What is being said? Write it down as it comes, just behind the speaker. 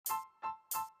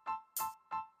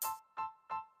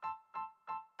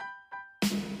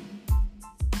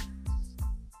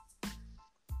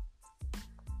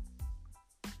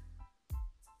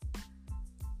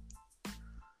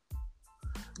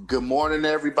Good morning,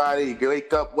 everybody.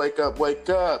 Wake up, wake up, wake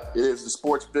up. It is the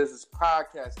Sports Business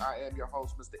Podcast. I am your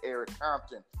host, Mr. Eric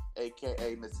Compton,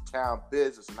 a.k.a. Mr. Town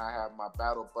Business, and I have my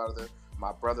battle brother,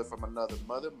 my brother from another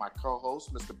mother, my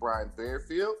co-host, Mr. Brian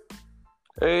Bearfield.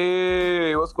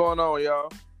 Hey, what's going on,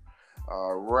 y'all?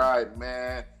 All right,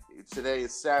 man. Today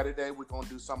is Saturday. We're going to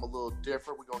do something a little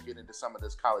different. We're going to get into some of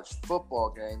this college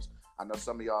football games. I know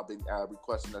some of y'all been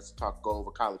requesting us to go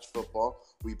over college football.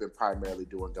 We've been primarily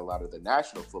doing a lot of the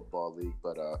National Football League,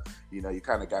 but you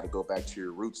kind of got to go back to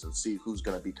your roots and see who's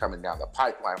going to be coming down the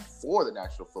pipeline for the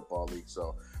National Football League.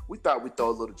 So we thought we'd throw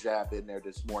a little jab in there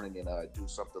this morning and do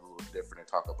something a little different and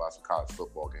talk about some college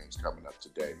football games coming up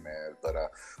today, man. But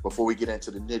before we get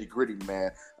into the nitty gritty, man,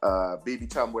 BB,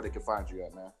 tell them where they can find you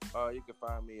at, man. You can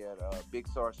find me at Big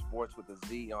Star Sports with a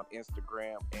Z on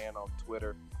Instagram and on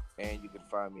Twitter. And you can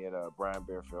find me at Brian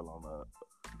Bearfield on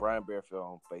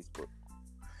Facebook.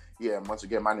 Yeah, and once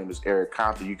again, my name is Eric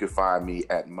Compton. You can find me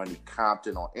at Money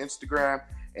Compton on Instagram,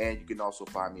 and you can also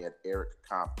find me at Eric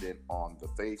Compton on the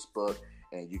Facebook.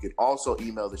 And you can also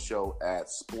email the show at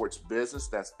sportsbusiness.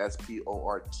 That's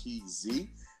sportsbusiness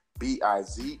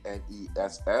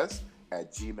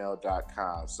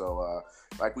 @gmail.com. So,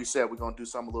 like we said, we're going to do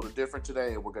something a little different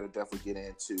today, and we're going to definitely get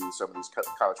into some of these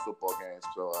college football games.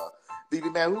 So, BB,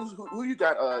 man, who you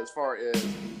got as far as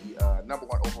the number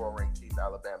one overall ranked team, the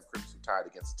Alabama Crimson Tide,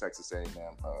 against the Texas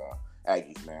A&M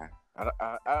Aggies, man?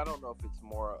 I don't know if it's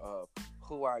more of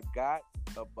who I got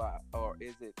about, or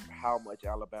is it how much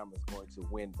Alabama is going to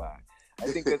win by. I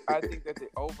think that the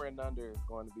over and under is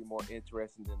going to be more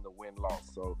interesting than the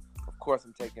win-loss. So, of course,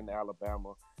 I'm taking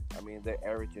Alabama. I mean, they're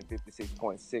averaging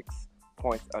 56.6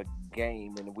 points a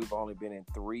game, and we've only been in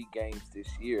 3 games this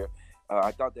year.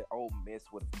 I thought that Ole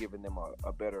Miss would have given them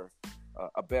a better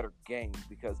game,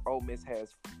 because Ole Miss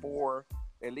has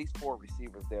at least four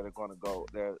receivers that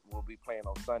will be playing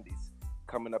on Sundays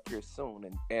coming up here soon,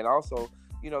 and also,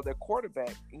 their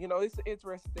quarterback. It's an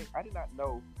interesting thing. I did not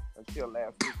know until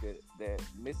last week that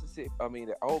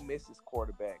Ole Miss's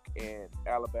quarterback and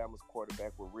Alabama's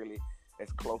quarterback were really as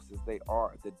close as they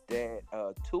are. The dad,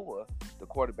 Tua, the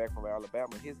quarterback from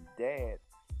Alabama, his dad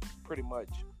pretty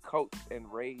much coached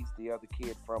and raised the other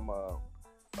kid from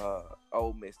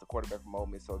Ole Miss, the quarterback from Ole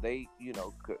Miss. So they,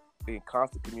 could be in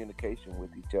constant communication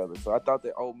with each other. So I thought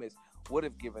that Ole Miss would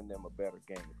have given them a better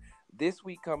game. This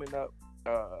week coming up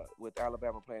with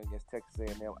Alabama playing against Texas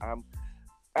A&M,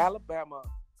 Alabama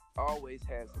always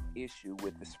has an issue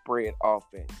with the spread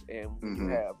offense, and when you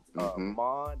have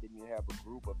Mond and you have a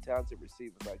group of talented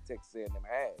receivers like Texas A&M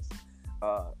has,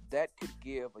 that could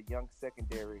give a young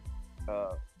secondary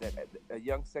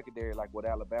like what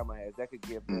Alabama has, that could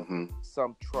give them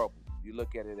some trouble. You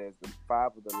look at it as the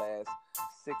 5 of the last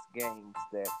 6 games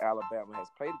that Alabama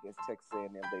has played against Texas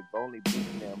A&M, they've only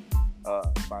beaten them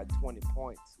by 20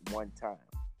 points one time.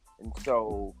 And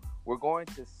so we're going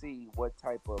to see what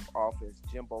type of offense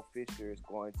Jimbo Fisher is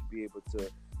going to be able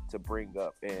to bring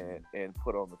up and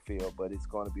put on the field, but it's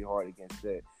going to be hard against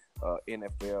that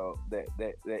NFL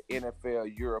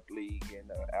Europe League in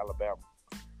Alabama.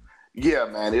 Yeah,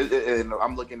 man. And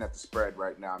I'm looking at the spread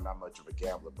right now. I'm not much of a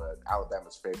gambler, but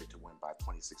Alabama's favored to win by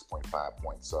 26.5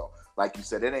 points. So, like you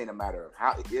said, it ain't a matter of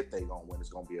if they gonna win. It's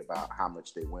gonna be about how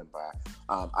much they win by.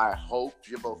 I hope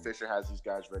Jimbo Fisher has these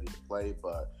guys ready to play,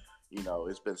 but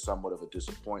it's been somewhat of a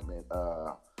disappointment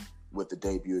with the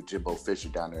debut of Jimbo Fisher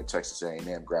down there at Texas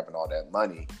A&M, grabbing all that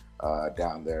money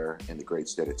down there in the great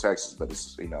state of Texas. But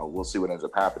it's we'll see what ends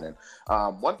up happening.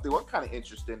 One kind of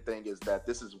interesting thing is that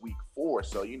this is week 4,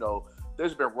 so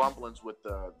there's been rumblings with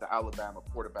the Alabama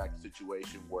quarterback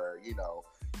situation where you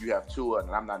have Tua, and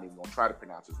I'm not even gonna try to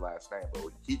pronounce his last name,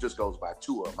 but he just goes by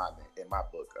Tua in my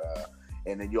book.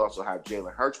 And then you also have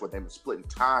Jalen Hurts, where they've been splitting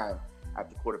time at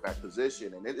the quarterback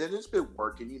position, and it's been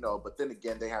working, but then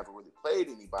again, they haven't really played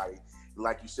anybody.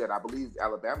 Like you said, I believe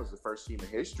Alabama's the first team in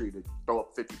history to throw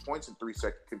up 50 points in 3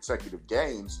 consecutive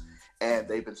games, and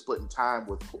they've been splitting time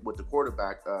with the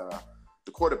quarterback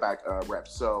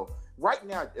reps. So right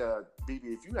now, BB,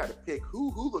 if you had to pick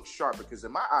who looks sharper, because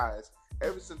in my eyes,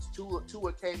 ever since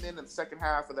Tua came in the second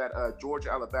half of that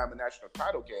Georgia-Alabama national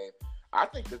title game, I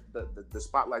think the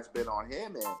spotlight's been on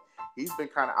him, and he's been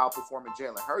kind of outperforming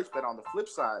Jalen Hurts. But on the flip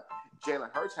side,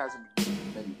 Jalen Hurts hasn't been getting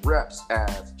as many reps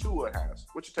as Tua has.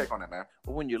 What's your take on that, man?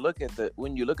 Well, when you look at the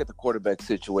quarterback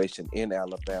situation in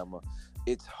Alabama,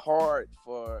 it's hard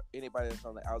for anybody that's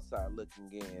on the outside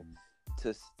looking in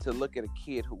to look at a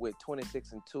kid who went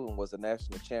 26-2 and was a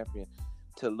national champion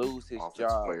to lose his Offensive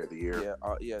job. Player of the Year.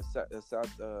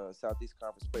 Southeast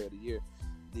Conference Player of the Year.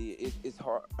 It's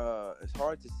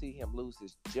hard to see him lose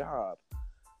his job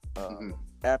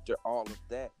after all of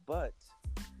that. But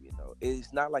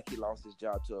it's not like he lost his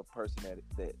job to a person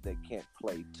that can't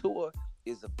play. Tua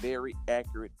is a very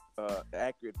accurate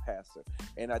passer,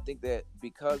 and I think that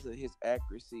because of his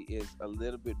accuracy is a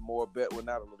little bit more better, well,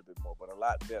 not a little bit more, but a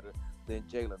lot better than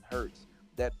Jalen Hurts.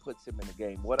 That puts him in the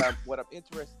game. What I'm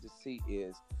interested to see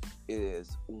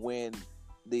is when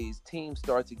these teams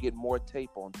start to get more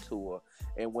tape on Tua,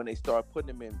 and when they start putting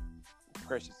him in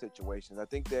pressure situations. I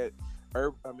think that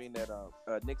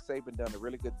Nick Saban done a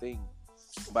really good thing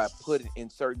by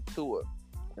inserting Tua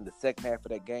in the second half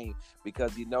of that game,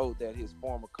 because he knows that his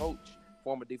former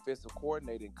defensive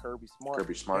coordinator, Kirby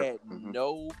Smart had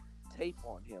no tape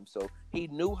on him, so he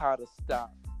knew how to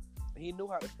stop. He knew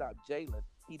how to stop Jalen.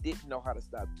 He didn't know how to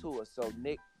stop Tua, so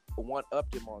Nick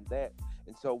one-upped him on that.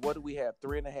 And so what do we have?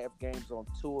 3.5 games on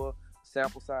Tua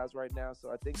sample size right now.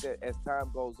 So I think that as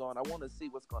time goes on, I want to see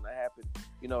what's going to happen,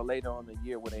 later on in the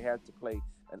year when they have to play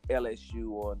an LSU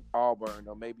or an Auburn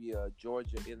or maybe a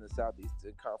Georgia in the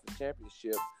Southeastern Conference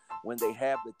Championship, when they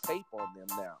have the tape on them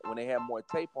now, when they have more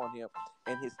tape on him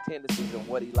and his tendencies and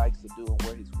what he likes to do and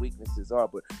where his weaknesses are.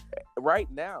 But right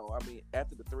now,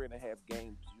 after the 3.5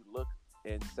 games, you look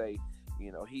and say,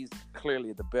 he's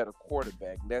clearly the better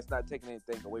quarterback. And that's not taking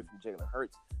anything away from Jalen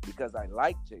Hurts, because I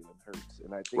like Jalen Hurts.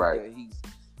 And I think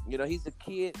that he's a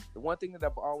kid. The one thing that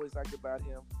I've always liked about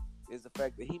him is the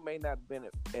fact that he may not have been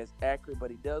as accurate,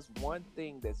 but he does one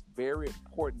thing that's very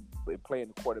important in playing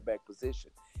the quarterback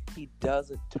position. He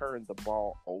doesn't turn the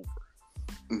ball over.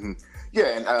 Mm-hmm.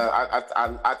 Yeah, and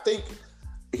I think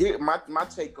here my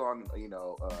take on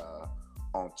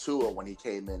on Tua when he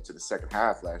came into the second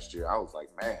half last year, I was like,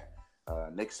 man,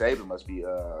 Nick Saban must be.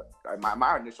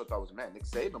 My initial thought was, man, Nick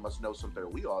Saban must know something that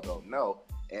we all don't know,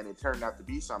 and it turned out to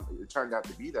be something. It turned out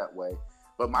to be that way.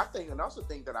 But my thing, and also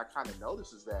thing that I kind of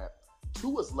noticed is that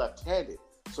Tua's left-handed,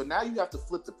 so now you have to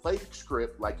flip the play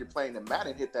script like you're playing in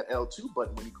Madden, hit that L2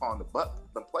 button when you're calling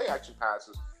the play action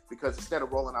passes, because instead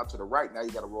of rolling out to the right, now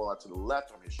you got to roll out to the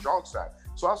left on his strong side.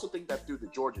 So I also think that threw the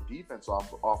Georgia defense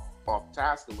off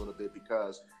task a little bit,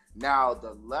 because now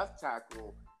the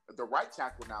right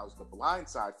tackle now is the blind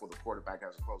side for the quarterback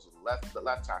as opposed to the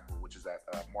left tackle, which is that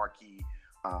marquee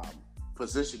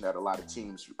position that a lot of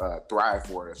teams thrive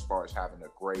for, as far as having a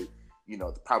great,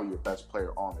 probably your best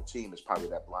player on the team is probably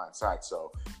that blind side.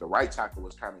 So the right tackle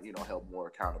was kind of, held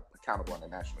more accountable in the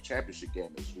national championship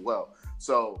game as well.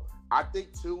 So I think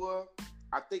Tua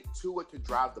can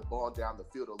drive the ball down the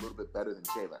field a little bit better than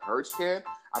Jalen Hurts can.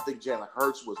 I think Jalen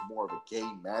Hurts was more of a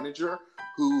game manager,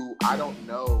 who I don't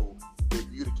know if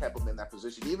you'd have kept him in that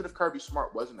position. Even if Kirby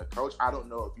Smart wasn't a coach, I don't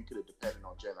know if you could have depended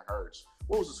on Jalen Hurts.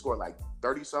 What was the score, like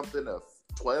 30-something to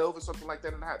 12 or something like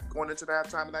that going into the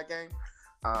halftime in that game?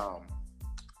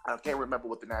 I can't remember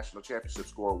what the national championship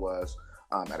score was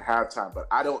at halftime, but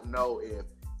I don't know if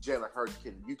Jalen Hurts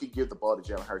you can give the ball to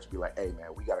Jalen Hurts and be like, hey, man,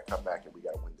 we got to come back and we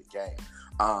got to win the game.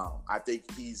 I think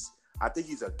he's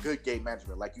a good game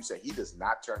manager. Like you said, he does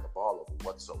not turn the ball over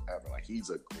whatsoever. Like, he's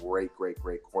a great, great,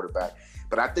 great quarterback.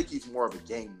 But I think he's more of a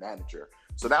game manager.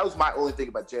 So that was my only thing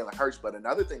about Jalen Hurts. But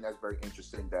another thing that's very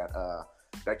interesting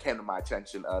that came to my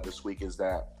attention this week is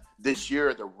that this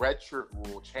year the redshirt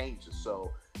rule changes.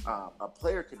 So a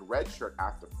player can redshirt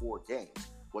after 4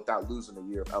 games without losing a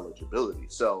year of eligibility.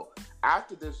 So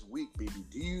after this week, BB,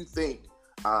 do you think,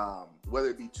 whether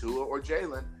it be Tua or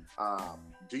Jalen,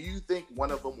 do you think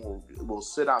one of them will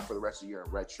sit out for the rest of the year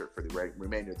and redshirt for the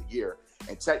remainder of the year?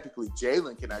 And technically,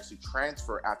 Jalen can actually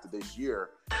transfer after this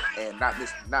year and not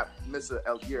miss a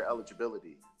year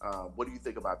eligibility. What do you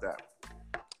think about that?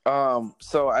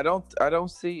 So I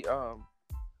don't see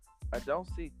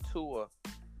Tua.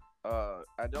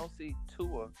 I don't see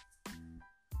Tua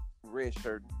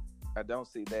redshirting. I don't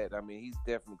see that. He's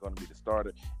definitely going to be the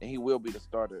starter, and he will be the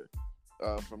starter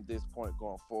from this point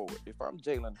going forward. If I'm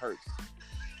Jalen Hurts,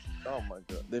 oh my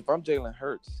God! If I'm Jalen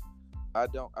Hurts, I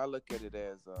look at it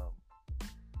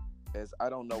as I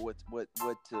don't know what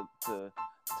to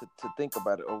think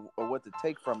about it or what to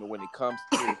take from it when it comes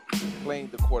to playing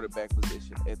the quarterback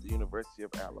position at the University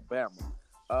of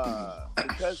Alabama,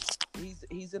 because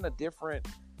he's in a different.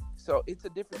 So it's a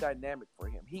different dynamic for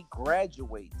him. He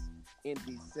graduates in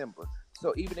December.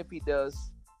 So even if he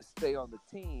does stay on the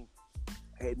team,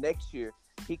 next year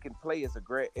he can play as a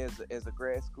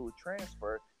grad school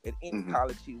transfer at any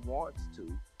college he wants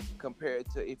to, compared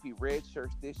to if he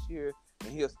redshirts this year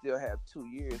and he'll still have 2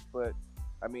 years. But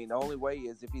the only way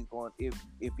is if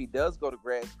he does go to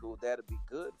grad school, that'll be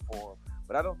good for him.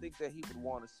 But I don't think that he would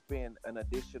want to spend an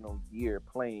additional year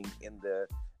playing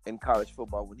in college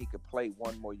football when he could play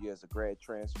 1 more year as a grad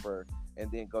transfer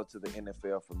and then go to the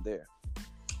NFL from there.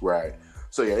 Right.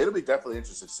 So yeah, it'll be definitely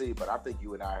interesting to see. But I think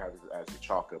you and I have as a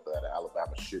chalk up that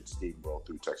Alabama should steamroll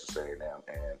through Texas A&M,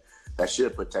 and that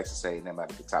should put Texas A&M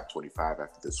out of the top 25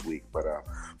 after this week. But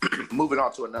moving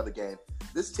on to another game,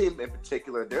 this team in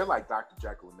particular, they're like Dr.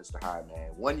 Jekyll and Mr. Hyde,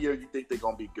 man. One year you think they're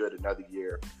gonna be good, another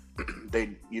year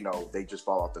they just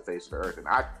fall off the face of the earth. And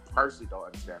I personally don't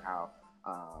understand how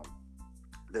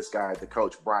this guy, the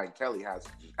coach Brian Kelly, has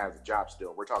a job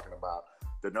still. We're talking about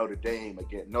the Notre Dame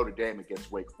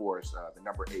against Wake Forest, the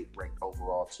number 8 ranked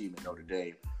overall team in Notre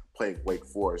Dame playing Wake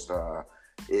Forest.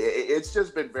 It's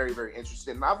just been very, very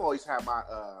interesting. And I've always had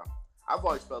I've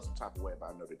always felt some type of way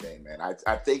about Notre Dame, man.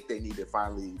 I think they need to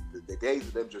finally, the days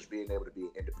of them just being able to be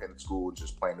an independent school and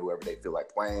just playing whoever they feel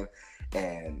like playing.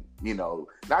 And,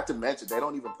 not to mention, they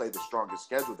don't even play the strongest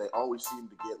schedule. They always seem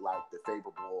to get like the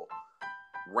favorable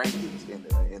rankings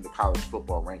in the college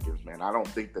football rankings, man. I don't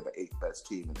think they're the 8th best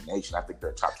team in the nation. I think they're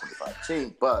a top 25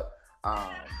 team, but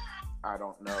I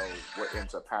don't know what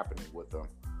ends up happening with them.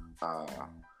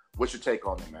 What's your take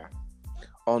on them, man?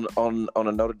 On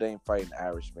a Notre Dame Fighting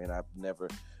Irish, man, I've never,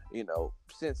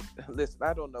 listen,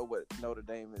 I don't know what Notre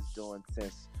Dame is doing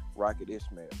since Rocket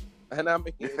Ismail. And I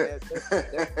mean, that's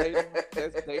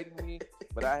dating me,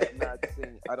 but I have not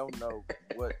seen, I don't know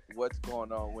what's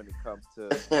going on when it comes to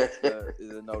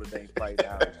the Notre Dame Fighting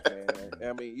Irish, man.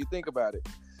 I mean, you think about it.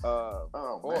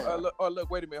 Look,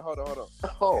 wait a minute, hold on.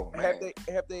 Oh, man.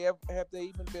 Have they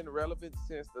even been relevant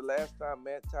since the last time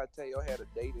Matt Tateo had a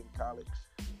date in college?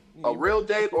 A real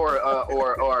date or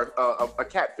a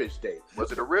catfish date?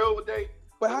 Was it a real date?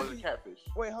 But or was it catfish?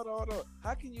 Wait, hold on.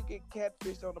 How can you get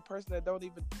catfished on a person that don't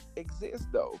even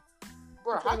exist, though?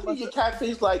 Bro, how can you get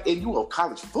catfished and you a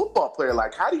college football player?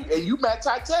 Like, how do you, and you Matt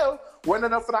Tateo weren't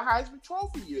enough for the Heisman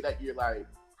Trophy year that year? Like,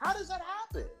 how does that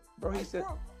happen? Bro,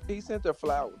 he sent her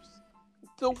flowers.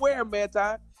 To where, Matt?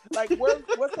 Like,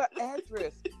 what's her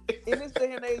address? In this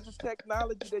day and age of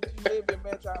technology that you live in,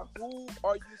 man, who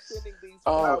are you sending these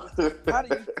flowers? How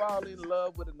do you fall in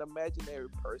love with an imaginary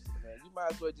person, man? You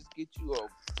might as well just get you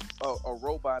a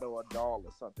robot or a doll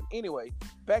or something. Anyway,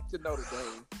 back to Notre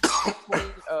Dame.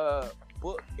 Between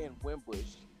Book and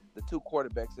Wimbush, the 2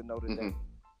 quarterbacks in Notre Dame,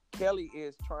 Kelly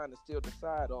is trying to still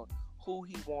decide on who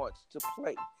he wants to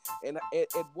play. And at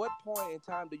what point in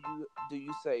time do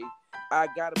you say, I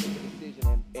got to make a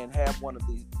decision and have one of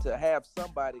these, to have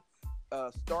somebody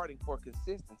starting for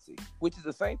consistency, which is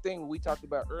the same thing we talked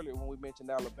about earlier when we mentioned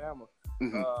Alabama.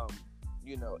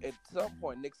 At some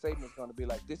point, Nick Saban is going to be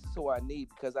like, this is who I need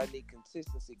because I need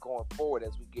consistency going forward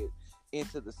as we get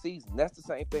into the season. That's the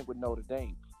same thing with Notre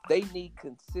Dame. They need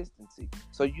consistency.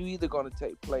 So you either going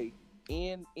to play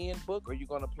in Book or you're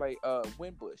going to play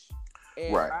Wimbush.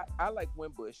 And right. I like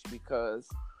Wimbush because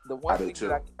the one thing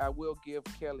that I will give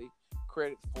Kelly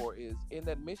credit for is in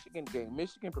that Michigan game,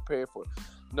 Michigan prepared for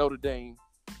Notre Dame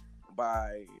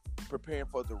by preparing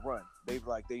for the run. They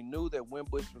knew that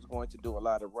Wimbush was going to do a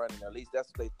lot of running. At least that's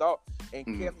what they thought. And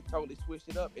Kelly totally switched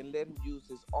it up and let him use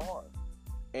his arm.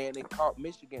 And it caught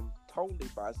Michigan totally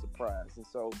by surprise. And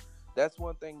so that's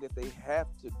one thing that they have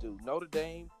to do. Notre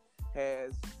Dame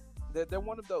they're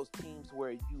one of those teams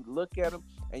where you look at them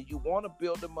and you want to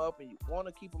build them up and you want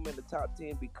to keep them in the top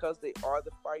 10 because they are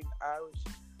the Fighting Irish.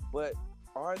 But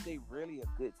are they really a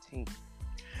good team?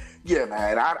 Yeah,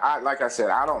 man. I like I said,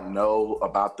 I don't know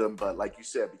about them, but like you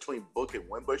said, between Book and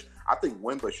Wimbush, I think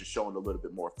Wimbush is showing a little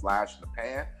bit more flash in the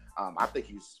pan. I think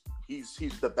he's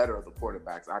the better of the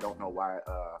quarterbacks. I don't know why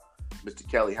Mr.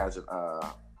 Kelly hasn't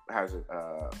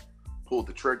pulled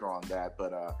the trigger on that,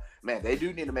 but man, they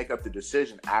do need to make up the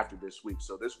decision after this week.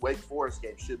 So this Wake Forest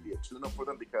game should be a tune-up for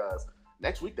them because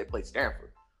next week they play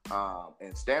Stanford,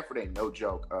 and Stanford ain't no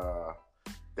joke.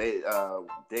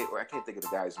 I can't think of the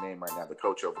guy's name right now, the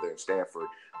coach over there in Stanford,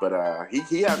 but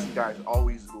he has some guys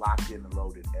always locked in and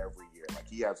loaded every year. Like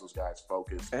he has those guys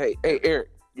focused. Hey, Eric.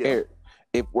 Yeah. Eric,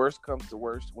 if worst comes to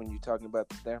worst, when you're talking about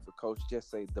the Stanford coach, just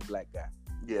say the black guy.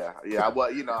 Yeah. I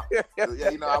was,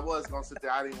 I was gonna sit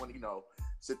there. I didn't want to,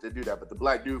 sit there and do that. But the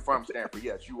black dude from Stanford,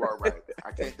 yes, you are right.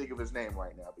 I can't think of his name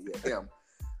right now, but yeah, him.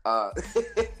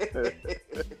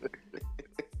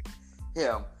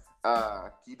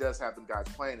 He does have them guys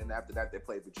playing, and after that they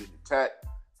play Virginia Tech.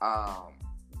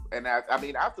 And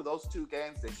after those 2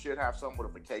 games, they should have somewhat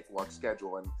of a cakewalk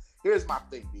schedule. And here's my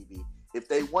thing, BB. If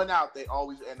they win out, they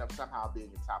always end up somehow being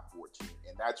a top 14.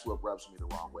 And that's what rubs me the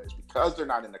wrong way. Is because they're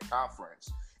not in the conference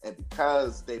and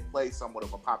because they play somewhat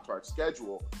of a Pop-Tart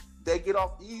schedule, they get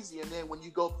off easy. And then when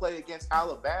you go play against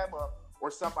Alabama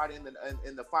or somebody in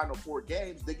the final 4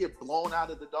 games, they get blown out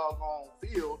of the doggone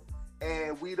field.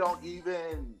 And we don't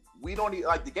even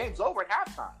like the game's over at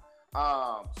halftime.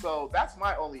 So that's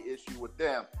my only issue with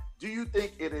them. do you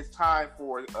think it is time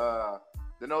for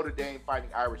the Notre Dame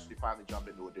Fighting Irish to finally jump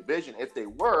into a division? If they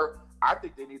were, I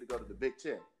think they need to go to the Big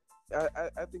Ten.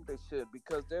 I think they should,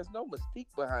 because there's no mystique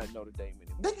behind Notre Dame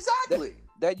anymore. Exactly.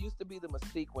 That used to be the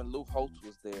mystique when Lou Holtz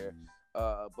was there.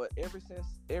 But ever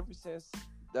since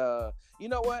you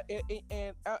know what?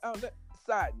 And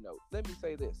side note, let me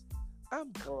say this. I'm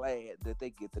glad that they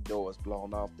get the doors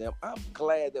blown off them. I'm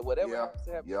glad that whatever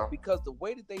happens, because the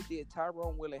way that they did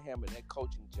Tyrone Willingham in that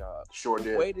coaching job,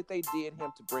 the way that they did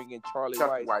him to bring in Charlie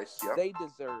Weiss, they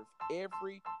deserve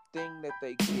everything that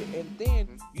they get. And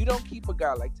then you don't keep a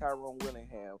guy like Tyrone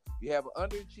Willingham. You have an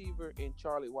underachiever in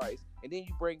Charlie Weiss, and then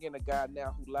you bring in a guy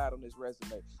now who lied on his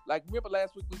resume. Like, remember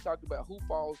last week we talked about who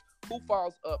falls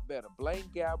up better, Blaine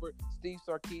Gabbert, Steve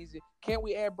Sarkisian. Can't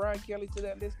we add Brian Kelly to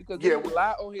that list? Because he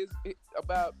lied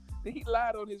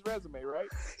on his resume, right?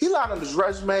 He lied on his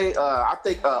resume. I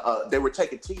think they were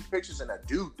taking team pictures, and a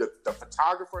dude, the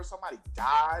photographer or somebody,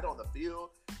 died on the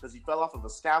field because he fell off of a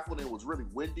scaffold and it was really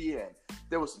windy and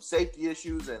there was some safety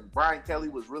issues, and Brian Kelly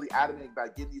was really adamant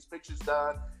about getting these pictures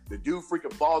done. The dude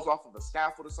freaking falls off of a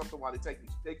scaffold or something while they take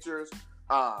these pictures.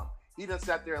 He done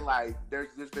sat there and, like,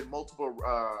 there's been multiple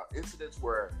incidents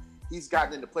where he's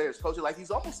gotten into players' coaching. Like,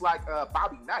 he's almost like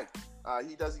Bobby Knight.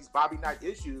 He does these Bobby Knight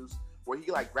issues where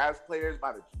he, like, grabs players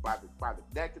by the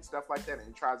neck and stuff like that, and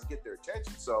he tries to get their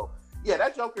attention. So yeah,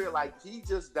 that Joker, like, he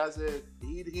just doesn't.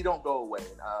 He don't go away.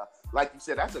 And like you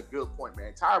said, that's a good point,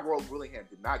 man. Tyrone Willingham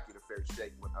did not get a fair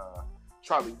shake when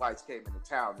Charlie Weiss came into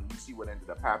town, and you see what ended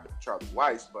up happening to Charlie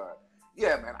Weiss. But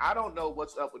yeah, man, I don't know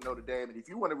what's up with Notre Dame, and if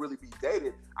you want to really be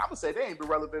dated, I'm gonna say they ain't been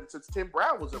relevant since Tim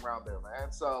Brown was around there,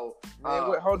 man. So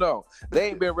wait, hold on, they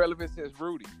ain't been relevant since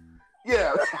Rudy.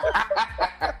 Yeah.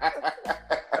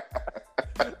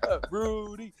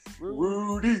 Rudy.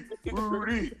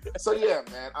 So yeah,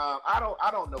 man. I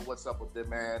don't know what's up with them,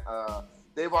 man.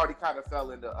 They've already kind of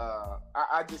fell into.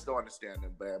 I just don't understand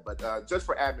them, man. But just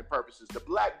for admin purposes, the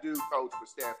black dude coach for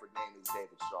Stanford name is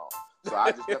David Shaw. So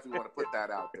I just definitely want to put that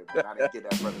out there, man. I didn't get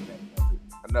that brother name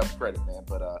enough credit, man.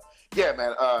 But yeah,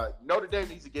 man. Notre Dame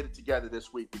needs to get it together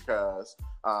this week, because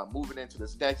moving into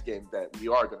this next game that we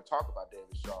are going to talk about,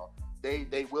 David Shaw,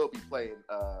 they will be playing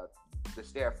the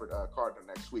Stanford Cardinal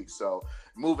next week. So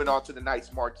moving on to the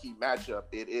night's marquee matchup,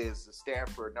 it is the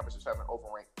Stanford number 7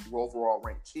 overall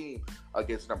ranked team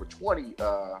against number 20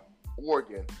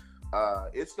 Oregon.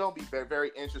 It's going to be very,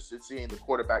 very interesting seeing the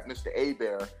quarterback, Mr.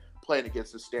 Hebert, playing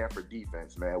against the Stanford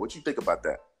defense, man. What you think about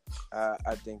that?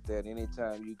 I think that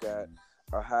anytime you got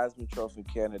a Heisman Trophy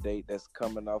candidate that's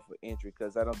coming off of injury,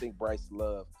 because I don't think Bryce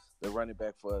Love, the running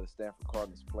back for the Stanford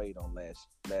Cardinals, played on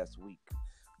last week.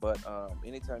 But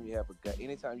anytime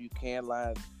you can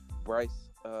line Bryce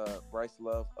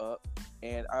Love up,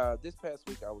 and this past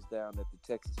week I was down at the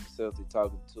Texas facility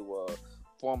talking to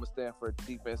former Stanford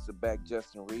defensive back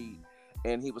Justin Reed,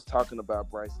 and he was talking about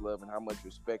Bryce Love and how much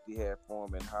respect he had for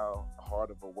him and how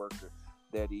hard of a worker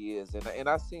that he is. And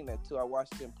I seen that too. I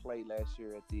watched him play last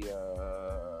year at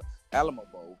the Alamo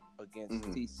Bowl against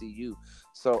TCU.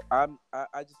 So I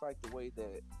just like the way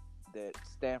that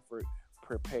Stanford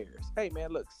prepares. Hey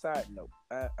man, look, side note,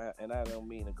 and I don't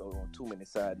mean to go on too many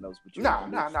side notes, but this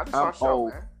is our show,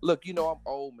 man. Look, I'm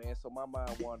old, man, so my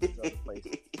mind wanders other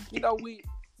places.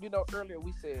 Earlier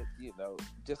we said,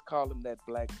 just call him that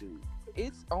black dude.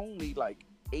 It's only like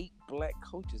 8 black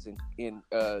coaches in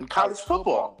college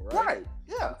football, right?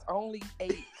 Yeah, it's only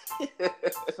 8.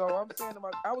 So I'm saying,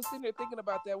 I was sitting there thinking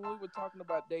about that when we were talking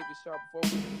about David Shaw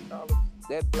before we call him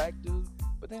that black dude.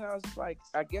 But then I was like,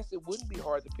 I guess it wouldn't be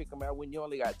hard to pick him out when you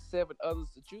only got 7 others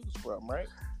to choose from, right?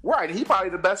 Right. He's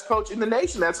probably the best coach in the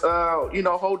nation that's,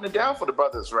 holding it down for the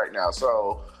brothers right now.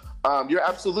 So you're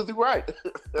absolutely right.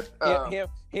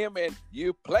 Him and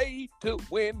you play to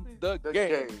win the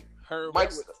game. Herm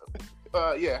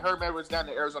Edwards down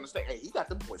in Arizona State. Hey, he got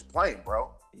them boys playing, bro.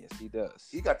 Yes, he does.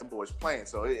 He got them boys playing.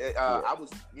 So I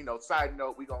was, side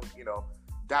note, we going to,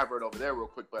 divert over there real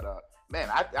quick. But, man,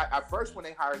 I first, when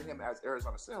they hired him as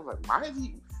Arizona State, I was like, why is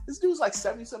this dude's like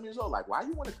 70-something years old. Like, why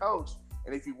you want to coach?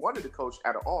 And if you wanted to coach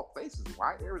out of all places,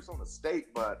 why Arizona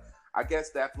State? But I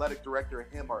guess the athletic director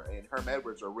and Herm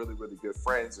Edwards are really, really good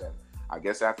friends. And I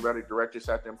guess the athletic director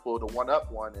sat there and pulled a one-up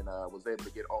one and was able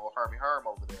to get old Herm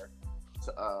over there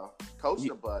to coach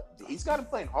him. But he's got him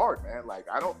playing hard, man. Like,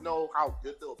 I don't know how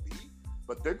good they'll be,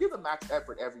 but they're giving max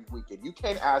effort every week, and you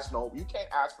can't ask for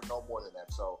no more than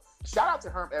that. So shout out to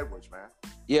Herm Edwards, man.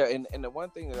 Yeah, and the one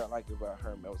thing that I like about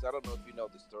Herm Edwards, I don't know if you know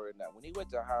the story or not. When he went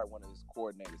to hire one of his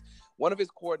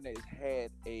coordinators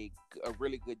had a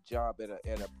really good job at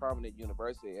a prominent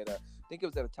university. I think it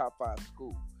was at a top 5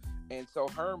 school. And so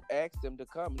Herm asked him to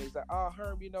come, and he's like, "Oh,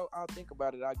 Herm, I'll think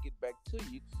about it. I'll get back to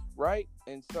you, right?"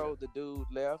 And so the dude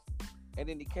left, and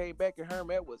then he came back, and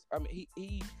Herm Edwards,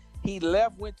 he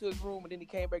left, went to his room, and then he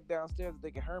came back downstairs,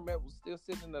 thinking Herm Edwards was still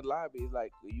sitting in the lobby. He's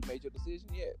like, "You made your decision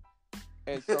yet?"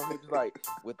 And so he was like,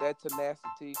 with that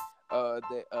tenacity of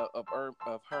Herm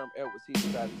Edwards, he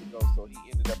decided to go. So he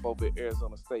ended up over at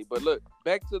Arizona State. But look,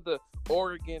 back to the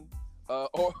Oregon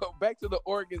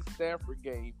Stanford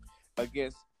game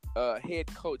against head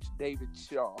coach David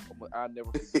Shaw. I'll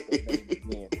never forget that name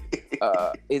again.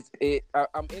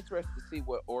 I'm interested to see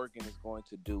what Oregon is going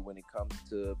to do when it comes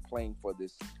to playing for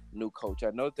this new coach.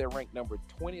 I know that they're ranked number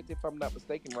 20th, if I'm not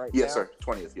mistaken, right now. Yes, sir,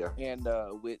 20th, yeah. And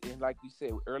like you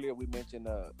said earlier, we mentioned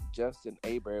Justin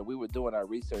Herbert. We were doing our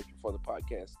research before the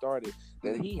podcast started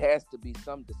that he has to be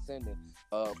some descendant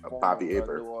of Bobby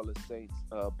Hebert, New Orleans Saints,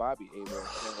 Bobby Hebert.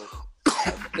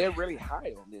 They're really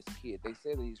high on this kid. They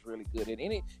say that he's really good.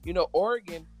 And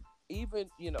Oregon, even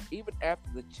after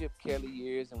the Chip Kelly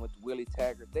years and with Willie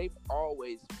Taggart, they've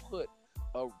always put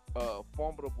a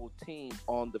formidable team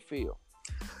on the field.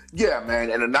 Yeah, man.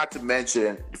 And not to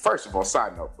mention, first of all,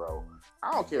 side note, bro,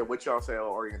 I don't care what y'all say on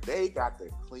Oregon. They got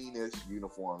the cleanest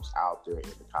uniforms out there in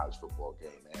the college football game,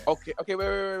 man. Okay,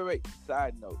 wait.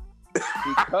 Side note.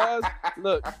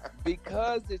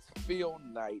 Because it's field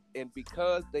night and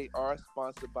because they are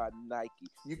sponsored by Nike.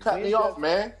 You cut me off,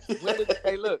 man.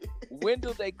 When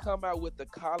do they come out with the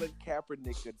Colin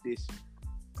Kaepernick edition?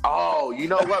 Oh, you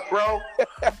know what, bro?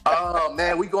 Oh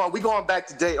man, we going back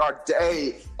to our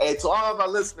day. And to all of our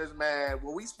listeners, man,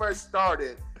 when we first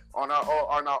started on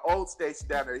our old station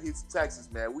down there in Houston, Texas,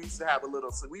 man, we used to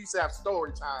have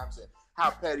story times and how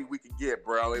petty we can get,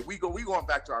 bro. And we going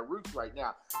back to our roots right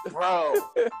now, bro.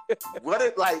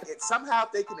 Somehow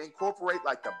they can incorporate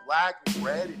like the black,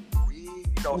 red, and green,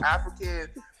 African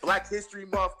Black History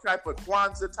Month type of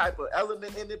Kwanzaa type of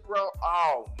element in it, bro.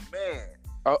 Oh man.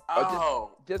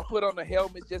 Just put on the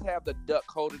helmet. Just have the duck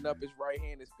holding up his right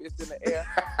hand, his fist in the air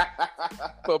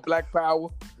for Black Power.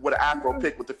 With an Afro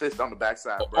pick with the fist on the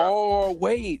backside, bro. Or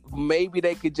wait, maybe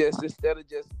they could just, instead of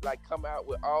just like come out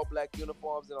with all black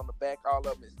uniforms and on the back all of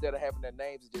them, instead of having their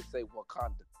names, just say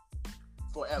Wakanda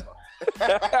forever.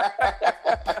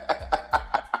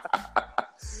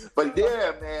 But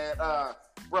yeah, man.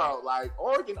 Bro, like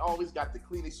Oregon always got the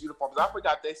cleanest uniforms. I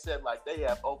forgot they said like they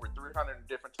have over 300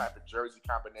 different type of jersey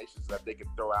combinations that they can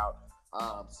throw out.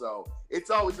 So it's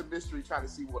always a mystery trying to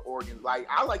see what Oregon like.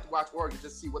 I like to watch Oregon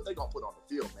just see what they're gonna put on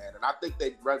the field, man. And I think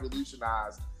they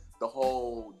revolutionized the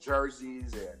whole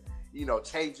jerseys and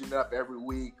changing up every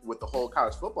week with the whole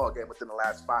college football game within the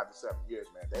last 5 to 7 years,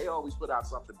 man. They always put out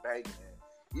something banging.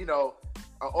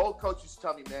 An old coach used to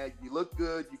tell me, man, you look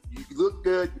good, you look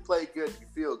good, you play good, you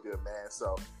feel good, man.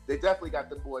 So they definitely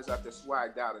got the boys out there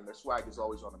swagged out, and their swag is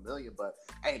always on a million. But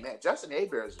hey, man, Justin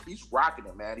Herbert, he's rocking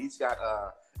it, man. He's got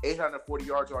 840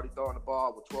 yards already throwing the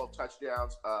ball with 12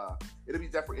 touchdowns. It'll be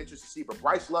definitely interesting to see. But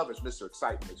Bryce Love is Mr.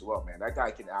 Excitement as well, man. That guy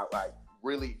can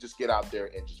really just get out there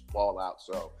and just ball out.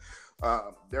 So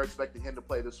they're expecting him to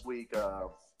play this week.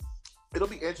 It'll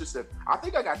be interesting. I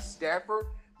think I got Stanford.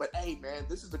 But hey, man,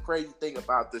 this is the crazy thing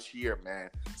about this year,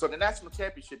 man. So the national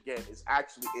championship game is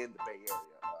actually in the Bay Area.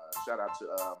 Shout out to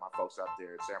my folks out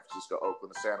there in San Francisco,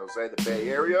 Oakland, and San Jose, the Bay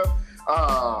Area.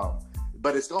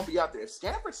 But it's going to be out there. If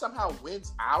Stanford somehow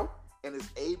wins out and is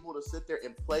able to sit there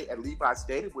and play at Levi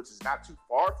Stadium, which is not too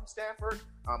far from Stanford,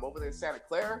 over there in Santa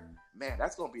Clara, man,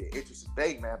 that's going to be an interesting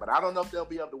thing, man. But I don't know if they'll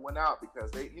be able to win out because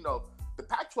they, the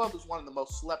Pac-12 is one of the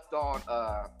most slept on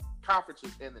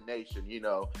conferences in the nation.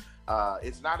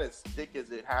 It's not as thick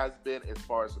as it has been as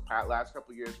far as the last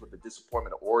couple of years with the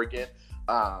disappointment of Oregon.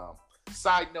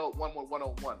 Side note,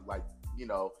 111, like,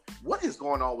 what is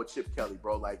going on with Chip Kelly,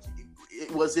 bro? Like,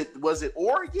 was it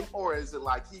Oregon, or is it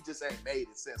like he just ain't made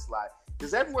it since, like,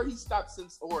 because everywhere he stopped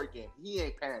since Oregon, he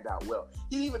ain't panned out well.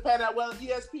 He didn't even pan out well at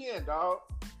ESPN, dog.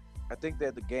 I think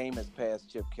that the game has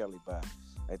passed Chip Kelly by.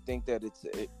 I think that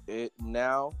it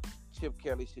now. Chip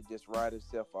Kelly should just ride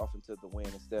himself off into the wind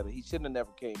instead of, he shouldn't have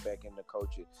never came back into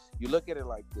coaching. You look at it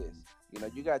like this,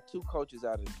 you got two coaches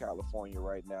out in California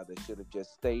right now that should have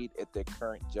just stayed at their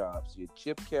current jobs. You have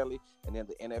Chip Kelly and then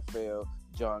the NFL,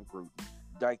 John Gruden.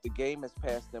 Like, the game has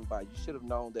passed them by. You should have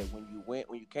known that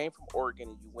when you came from Oregon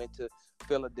and you went to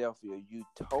Philadelphia, you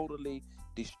totally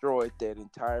destroyed that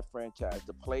entire franchise.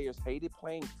 The players hated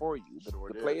playing for you.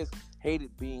 The players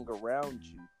hated being around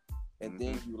you. And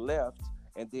then you left.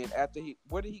 And then after he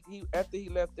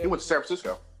left there, he went to San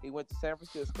Francisco. He went to San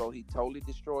Francisco. He totally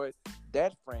destroyed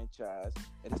that franchise.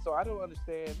 And so I don't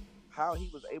understand how he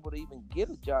was able to even get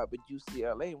a job at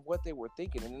UCLA and what they were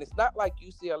thinking. And it's not like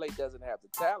UCLA doesn't have the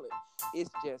talent.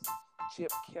 It's just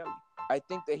Chip Kelly. I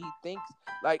think that he thinks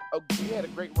like, oh, you had a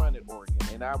great run at Oregon,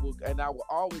 and I will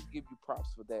always give you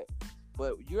props for that.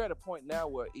 But you're at a point now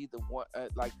where either one,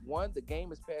 the game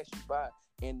has passed you by,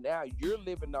 and now you're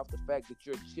living off the fact that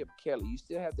you're Chip Kelly. You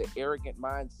still have the arrogant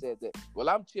mindset that, well,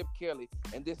 I'm Chip Kelly,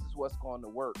 and this is what's going to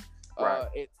work.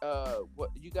 Right. What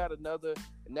you got another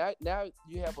now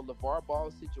you have a LeVar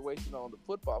Ball situation on the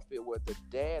football field where the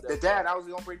dad I was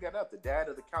gonna bring that up. The dad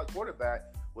of the quarterback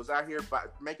was out here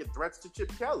making threats to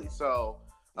Chip Kelly. So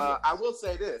I will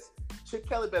say this: Chip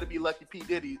Kelly better be lucky P.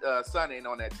 Diddy's son ain't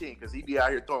on that team, because he'd be out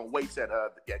here throwing weights at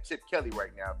Chip Kelly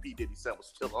right now. P. Diddy's son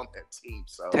was still on that team.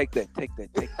 So take that.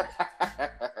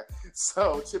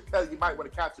 So Chip Kelly, you might want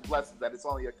to count your blessings that it's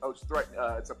only a coach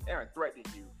it's a parent threatening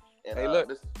you. And, hey,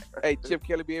 look. Hey, Chip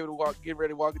Kelly be able to get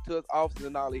ready to walk into his office,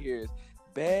 and all he hears,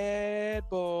 "Bad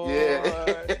boy,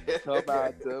 come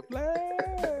out to play."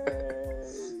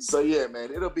 So yeah,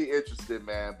 man, it'll be interesting,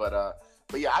 man. But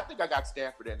yeah, I think I got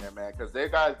Stanford in there, man, because their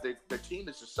team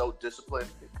is just so disciplined.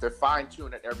 They're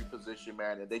fine-tuned at every position,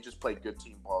 man, and they just play good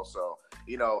team ball. So,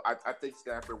 I think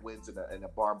Stanford wins in a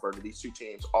barn burner. These two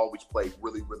teams always play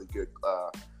really, really good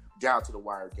down to the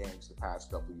wire games the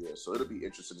past couple of years. So it'll be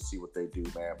interesting to see what they do,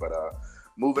 man. But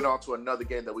moving on to another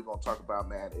game that we're going to talk about,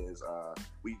 man, is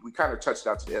we kind of touched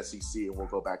out to the SEC, and we'll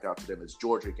go back out to them. It's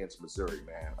Georgia against Missouri,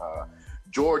 man.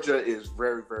 Georgia is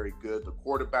very, very good. The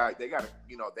quarterback, they got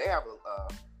they have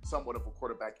somewhat of a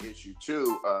quarterback issue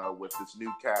too with this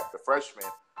new cat, the freshman.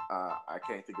 I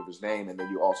can't think of his name. And then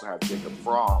you also have Jacob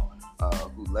Fromm,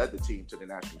 who led the team to the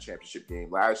national championship game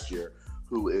last year,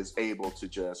 who is able to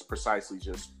just precisely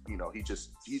he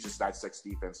just dissects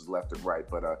defenses left and right.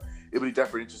 But it'll be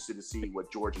definitely interesting to see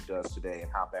what Georgia does today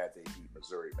and how bad they beat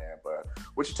Missouri, man. But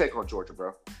what's your take on Georgia,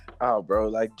 bro? Oh, bro,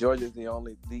 like Georgia's the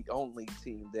only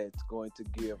team that's going to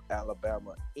give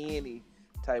Alabama any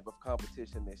type of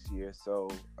competition this year. So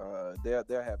they'll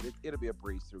have it. It'll be a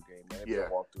breeze through game, man. It'll be a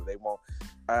walk through. They won't.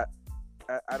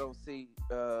 I don't see.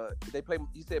 They play.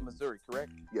 You said Missouri,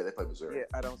 correct? Yeah, they play Missouri. Yeah,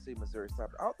 I don't see Missouri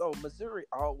stopping. Although Missouri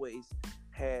always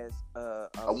has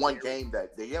a one game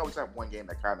that they always have one game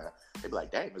that kind of they be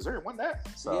like, dang, Missouri won that.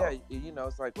 So yeah,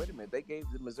 it's like, wait a minute, they gave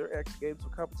the Missouri actually gave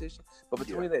some competition, but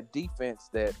between that defense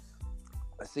that.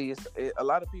 See, a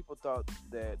lot of people thought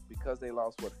that because they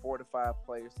lost 4 to 5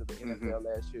 players to the NFL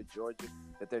last year, Georgia,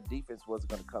 that their defense wasn't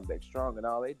going to come back strong, and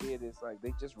all they did is like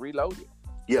they just reloaded.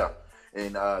 Yeah,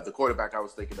 and the quarterback I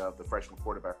was thinking of, the freshman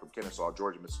quarterback from Kennesaw,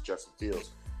 Georgia, Mr. Justin Fields,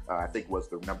 I think was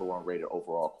the number 1 rated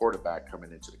overall quarterback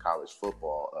coming into the college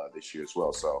football this year as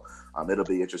well. So it'll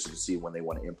be interesting to see when they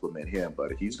want to implement him,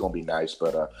 but he's going to be nice.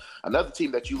 But another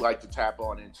team that you like to tap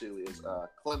on into is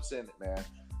Clemson, man.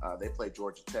 They play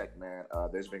Georgia Tech, man.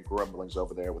 There's been grumblings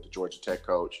over there with the Georgia Tech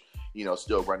coach,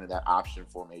 still running that option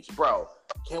formation. Bro,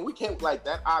 can like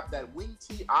that wing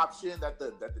T option that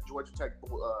the Georgia Tech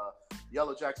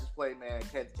Yellow Jackets play, man?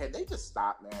 Can they just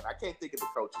stop, man? I can't think of the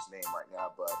coach's name right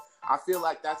now, but I feel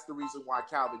like that's the reason why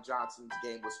Calvin Johnson's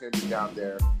game was hindered down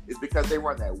there, is because they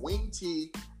run that wing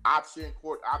T option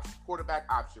quarterback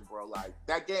option, bro. Like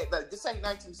that game, this ain't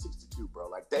 1962, bro.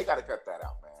 Like they got to cut that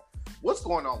out, man. What's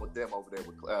going on with them over there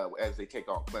as they take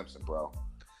on Clemson, bro?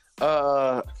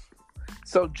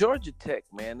 So Georgia Tech,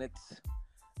 man, it's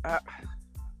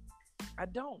I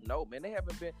don't know, man. They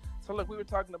haven't been. So look, we were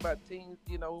talking about teams,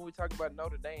 when we talk about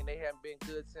Notre Dame, they haven't been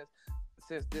good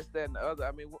since this, that, and the other.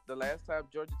 I mean, the last time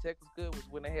Georgia Tech was good was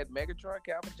when they had Megatron,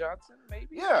 Calvin Johnson, maybe.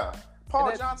 Yeah,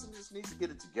 Paul Johnson just needs to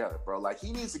get it together, bro. Like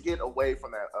he needs to get away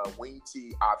from that wing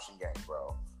T option game,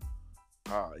 bro.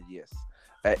 Yes.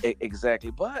 Exactly,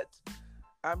 but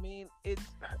I mean it's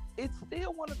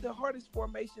still one of the hardest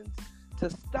formations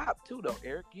to stop too, though,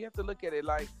 Eric. You have to look at it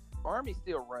like Army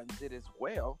still runs it as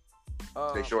well.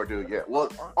 They sure do, yeah.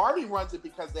 Well, Army runs it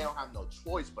because they don't have no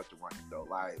choice but to run it, though.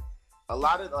 Like a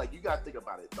lot of you got to think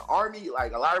about it. The Army,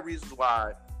 like a lot of reasons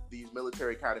why these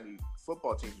military academy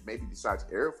football teams, maybe besides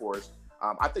Air Force,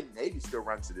 I think Navy still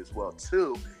runs it as well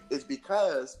too, is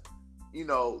because they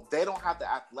don't have the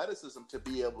athleticism to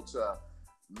be able to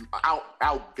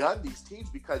outgun these teams,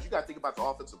 because you got to think about the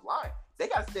offensive line. They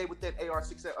got to stay within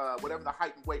AR6, whatever the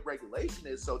height and weight regulation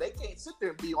is. So they can't sit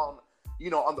there and be on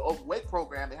the overweight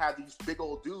program and have these big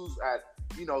old dudes at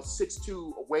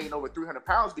 6'2", weighing over 300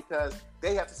 pounds, because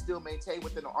they have to still maintain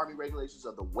within the Army regulations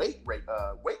of the weight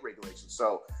regulations.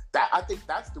 So I think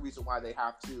that's the reason why they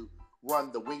have to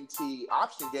run the wing T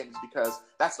option games, because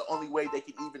that's the only way they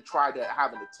can even try to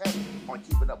have an attempt on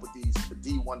keeping up with these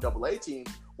D1 AA teams,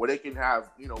 where they can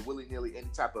have willy-nilly any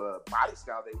type of body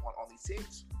style they want on these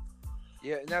teams.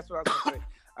 Yeah, and that's what I was gonna say.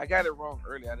 I got it wrong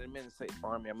earlier. I didn't mean to say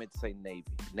Army. I meant to say Navy.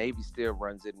 Navy still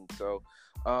runs it, and so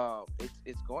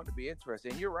it's going to be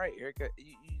interesting. You're right, Erica.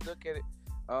 You look at it.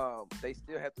 They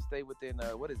still have to stay within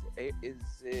what is it? Is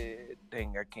it?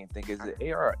 Dang, I can't think. Is it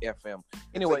AR or FM?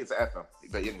 Anyway, it's FM.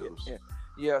 But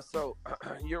yeah. So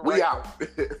you're we right.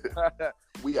 out.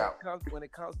 We out. When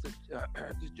it comes to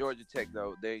Georgia Tech,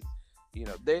 though, they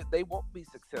won't be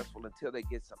successful until they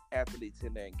get some athletes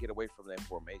in there and get away from that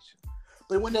formation.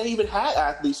 But when they even had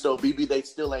athletes, though, BB, they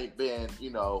still ain't been,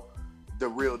 the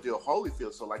real deal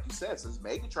Holyfield. So, like you said, since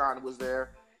Megatron was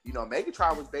there,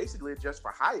 Megatron was basically just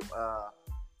for hype.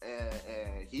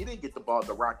 And he didn't get the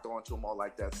rock thrown to him all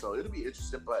like that. So it'll be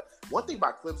interesting. But one thing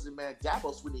about Clemson, man,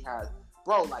 Dabo Swinney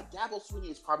Dabo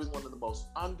Swinney is probably one of the most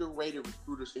underrated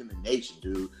recruiters in the nation,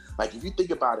 dude. Like, if you think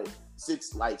about it,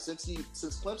 since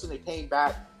Clemson they came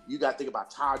back, you got to think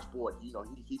about Taj Boyd.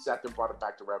 He sat there and brought it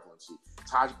back to relevancy.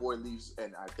 Taj Boyd leaves,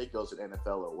 and I think goes to the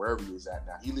NFL or wherever he is at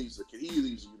now. He leaves the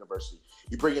university.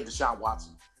 You bring in Deshaun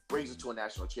Watson, brings it to a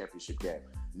national championship game.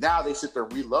 Now they sit there,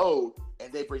 reload,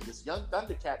 and they bring this young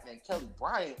Thundercat named Kelly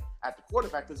Bryant at the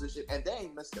quarterback position, and they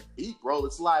ain't missed a beat, bro.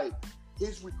 It's like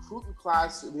his recruiting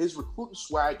class and his recruiting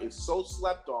swag is so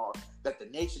slept on that the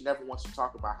nation never wants to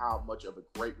talk about how much of a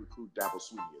great recruit Dabo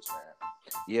Swinney is, man.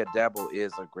 Yeah, Dabo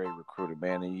is a great recruiter,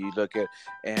 man. And you look at,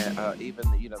 and even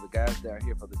the guys down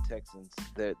here for the Texans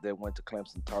that went to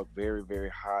Clemson talk very, very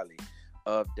highly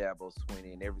of Dabo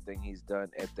Swinney and everything he's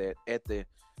done at the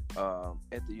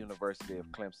University of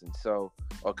Clemson.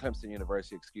 Or Clemson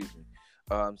University, excuse me.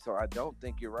 So I don't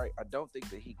think you're right. I don't think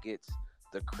that he gets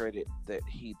the credit that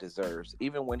he deserves.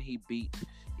 Even when they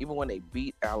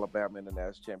beat Alabama in the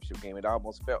national championship game, it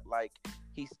almost felt like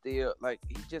he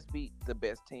just beat the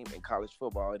best team in college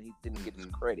football, and he didn't get his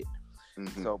credit.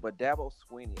 Mm-hmm. So, but Dabo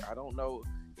Swinney, I don't know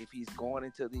if he's going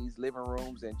into these living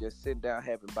rooms and just sitting down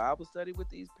having Bible study with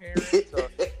these parents, or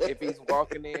if he's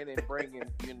walking in and bringing,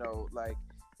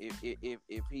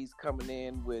 if he's coming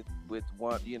in with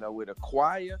one, with a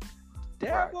choir.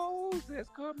 Dabo has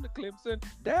come to Clemson.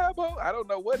 Dabo, I don't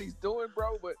know what he's doing,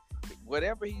 bro, but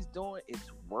whatever he's doing, it's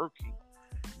working.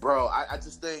 Bro, I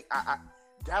just think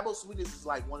Dabo Swinney is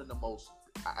like one of the most.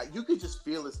 You can just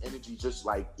feel his energy, just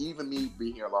like even me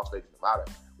being here in Las Vegas, Nevada.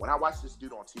 When I watch this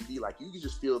dude on TV, like you can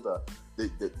just feel the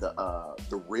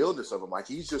realness of him. Like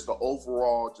he's just the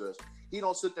overall, he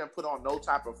don't sit there and put on no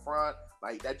type of front.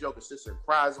 Like that joker sits there and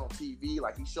cries on TV.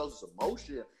 Like he shows his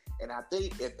emotion. And I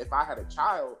think if I had a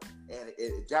child and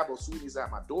Dabo Swinney's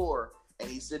at my door and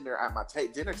he's sitting there at my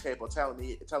dinner table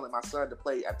telling my son to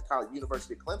play at the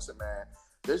University of Clemson, man,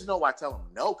 there's no way I tell him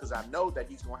no, because I know that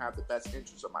he's going to have the best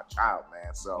interest of my child,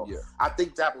 man. So yeah. I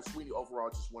think Dabo Swinney overall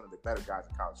is just one of the better guys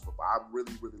in college football. I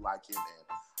really, really like him,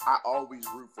 man. I always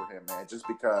root for him, man, just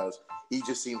because he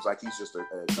just seems like he's just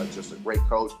a great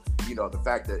coach. The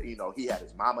fact that, he had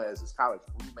his mama as his college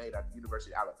roommate at the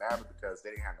University of Alabama because they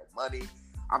didn't have no money.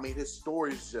 I mean, his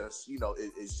story is just,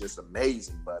 it's just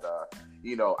amazing. But,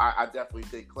 I definitely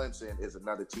think Clemson is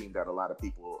another team that a lot of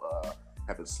people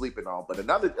have been sleeping on. But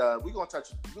we're gonna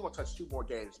touch two more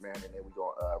games, man, and then we're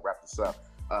gonna wrap this up.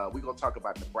 We're gonna talk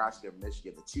about Nebraska and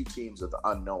Michigan, the two teams of the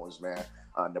unknowns, man.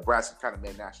 Nebraska kind of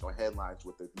made national headlines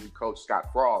with the new coach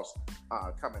Scott Frost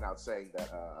coming out saying that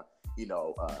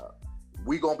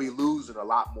we're gonna be losing a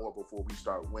lot more before we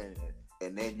start winning.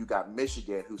 And then you got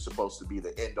Michigan, who's supposed to be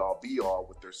the end-all, be-all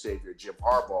with their savior, Jim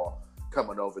Harbaugh,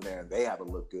 coming over there, and they haven't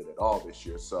looked good at all this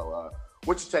year. So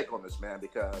what's your take on this, man?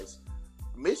 Because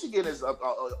Michigan has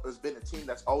been a team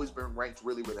that's always been ranked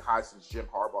really, really high since Jim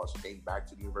Harbaugh came back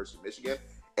to the University of Michigan,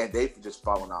 and they've just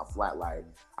fallen out flat. Like,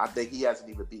 I think he hasn't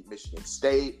even beat Michigan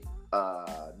State,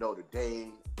 Notre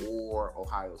Dame, or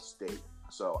Ohio State.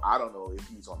 So I don't know if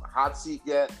he's on the hot seat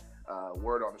yet.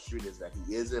 Word on the street is that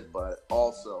he isn't, but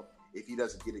also – if he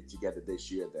doesn't get it together this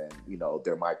year, then,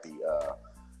 there might be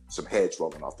some heads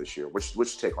rolling off this year. What's your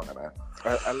take on that, man?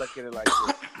 I look at it like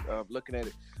this. Looking at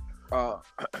it.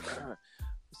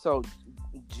 So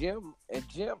Jim is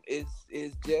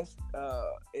just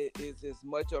is as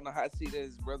much on the hot seat as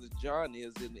his brother John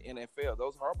is in the NFL.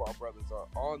 Those Harbaugh brothers are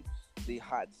on the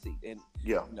hot seat. And,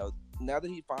 now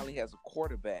that he finally has a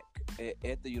quarterback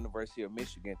at the University of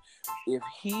Michigan, if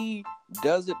he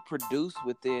doesn't produce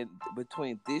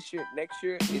between this year and next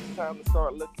year, it's time to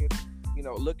start looking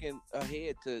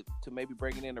ahead to maybe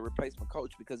bringing in a replacement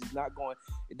coach, because he's not going.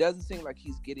 It doesn't seem like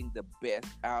he's getting the best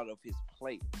out of his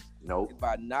players. Nope.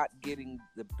 By not getting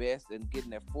the best and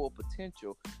getting their full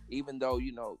potential, even though,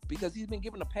 because he's been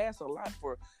given a pass a lot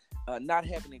for not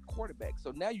having a quarterback.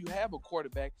 So now you have a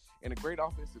quarterback and a great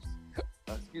offensive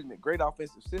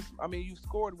system. I mean, you've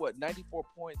scored 94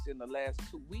 points in the last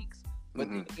 2 weeks But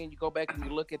then again, you go back and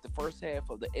you look at the first half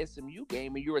of the SMU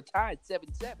game, and you were tied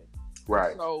 7-7.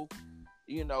 Right. So,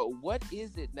 what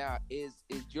is it now? Is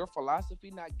your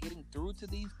philosophy not getting through to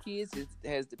these kids?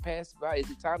 Has the past by? Is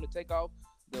it time to take off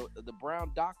the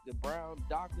brown doctor,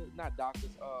 not doctors,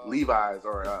 Levi's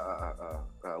or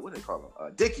what do they call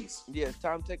them? Dickies. Yeah, it's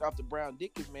time to take off the brown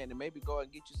Dickies, man, and maybe go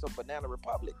and get you some Banana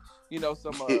Republic,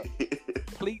 some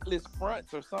pleatless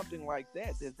fronts or something like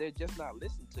that. That they're just not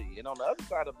listening to you. And on the other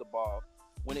side of the ball,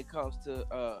 when it comes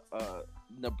to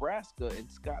Nebraska and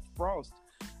Scott Frost,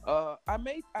 I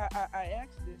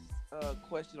asked this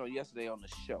question on yesterday on the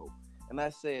show. And I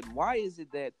said, why is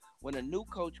it that when a new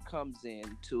coach comes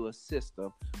into a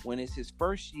system, when it's his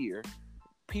first year,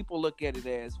 people look at it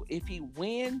as, if he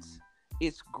wins,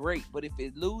 it's great. But if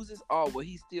it loses,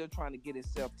 he's still trying to get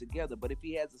himself together. But if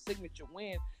he has a signature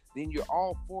win, then you're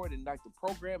all for it. And like the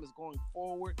program is going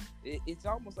forward, it's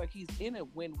almost like he's in a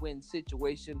win-win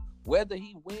situation, whether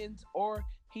he wins or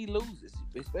he loses,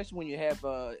 especially when you have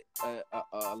a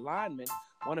lineman,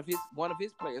 one of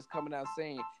his players coming out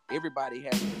saying everybody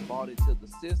hasn't bought into the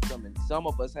system, and some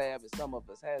of us have and some of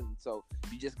us hasn't. So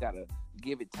you just gotta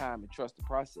give it time and trust the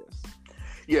process.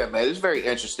 Yeah, man, it's very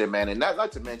interesting, man, and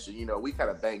not to mention, we kind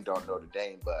of banged on Notre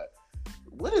Dame, but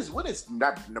when is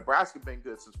Nebraska been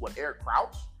good since Eric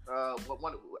Crouch? I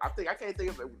can't think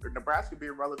of Nebraska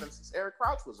being relevant since Eric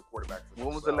Crouch was a quarterback.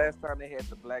 When was the last time they had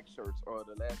the black shirts, or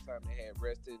the last time they had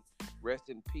rest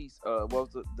in peace? What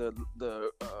was the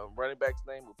running back's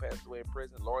name who passed away in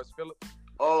prison? Lawrence Phillips.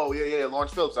 Oh yeah,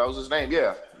 Lawrence Phillips. That was his name.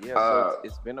 Yeah. Yeah. So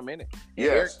it's been a minute.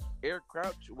 Yes. Eric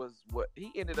Crouch was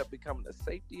he ended up becoming a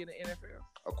safety in the NFL,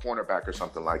 a cornerback or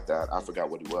something like that. I forgot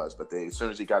what he was, but as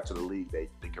soon as he got to the league, they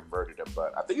converted him.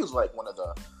 But I think he was like one of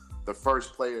the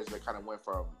first players that kind of went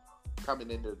from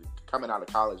coming out of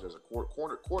college as a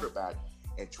quarterback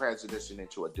and transition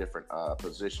into a different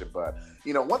position. But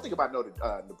one thing about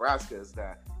Nebraska is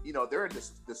that they're in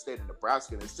the state of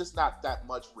Nebraska, and it's just not that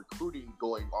much recruiting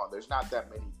going on. There's not that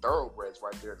many thoroughbreds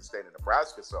right there in the state of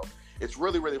Nebraska, so it's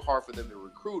really, really hard for them to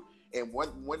recruit. And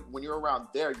when you're around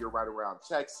there, you're right around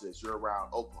Texas, you're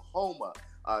around Oklahoma,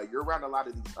 you're around a lot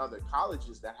of these other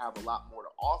colleges that have a lot more to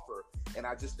offer. And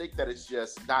I just think that it's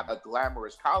just not a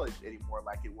glamorous college anymore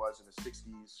like it was in the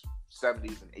 60s,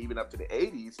 70s, and even up to the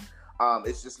 80s.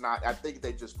 It's just not. I think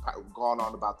they just gone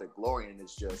on about their glory, and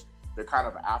it's just they're kind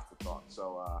of an afterthought.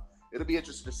 So it'll be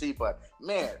interesting to see. But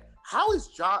man, how is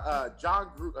Jim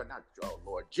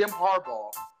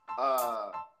Harbaugh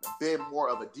been more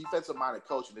of a defensive-minded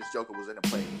coach, and this joker was in a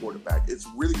playing quarterback? It's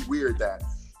really weird that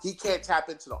he can't tap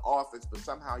into the offense, but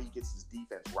somehow he gets his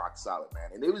defense rock solid, man.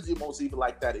 And it was almost even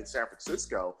like that in San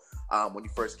Francisco when he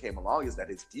first came along, is that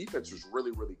his defense was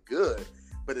really, really good,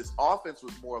 but his offense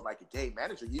was more like a game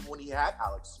manager, even when he had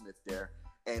Alex Smith there.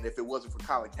 And if it wasn't for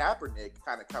Colin Kaepernick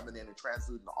kind of coming in and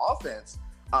translating the offense,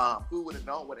 who would have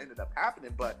known what ended up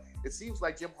happening? But it seems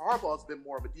like Jim Harbaugh has been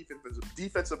more of a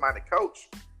defensive-minded coach,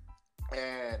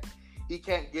 and he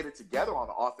can't get it together on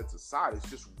the offensive side. It's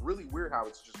just really weird how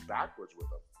it's just backwards with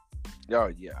him. Oh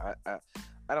yeah,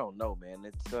 I don't know, man.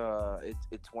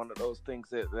 It's one of those things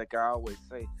that, like I always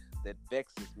say, that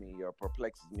vexes me or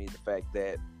perplexes me. The fact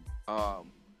that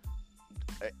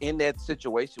in that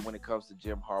situation when it comes to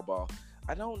Jim Harbaugh,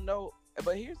 I don't know.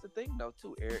 But here's the thing, though,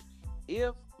 too, Eric.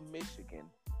 If Michigan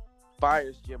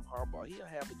fires Jim Harbaugh, he'll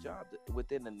have a job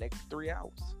within the next 3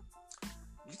 hours.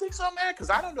 You think so, man? Because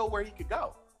I don't know where he could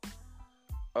go.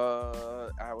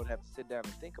 I would have to sit down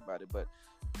and think about it, but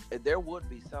there would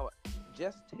be some.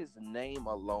 Just his name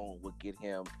alone would get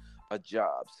him a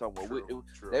job somewhere.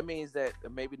 True. That means that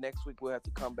maybe next week we'll have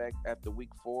to come back after week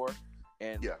 4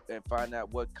 and find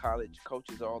out what college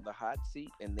coaches are on the hot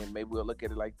seat, and then maybe we'll look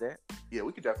at it like that. Yeah,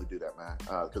 we could definitely do that, man.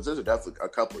 Because there's definitely a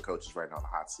couple of coaches right now on the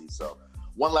hot seat. So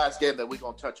one last game that we're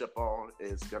going to touch up on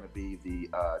is going to be the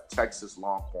Texas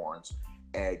Longhorns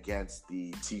against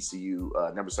the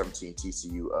TCU, number 17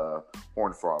 TCU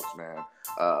Horned Frogs, man.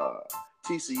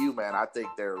 TCU, man, I think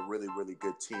they're a really, really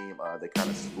good team. They kind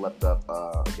of slipped up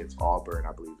against Auburn,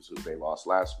 I believe is who they lost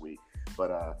last week.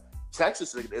 But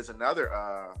Texas is another,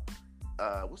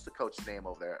 what's the coach's name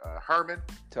over there? Herman?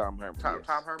 Tom Herman.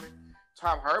 Tom Herman?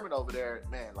 Tom Herman over there,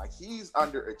 man, like he's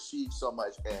underachieved so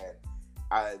much. And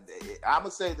I'm going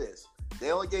to say this.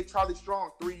 They only gave Charlie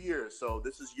Strong 3 years. So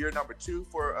this is year number 2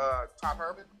 for Tom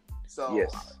Herman. So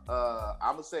yes.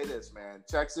 I'm gonna say this, man.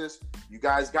 Texas, you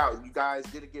guys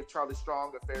didn't give Charlie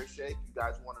Strong a fair shake. You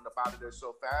guys wanted him out of there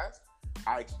so fast.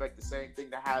 I expect the same thing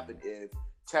to happen if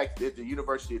if the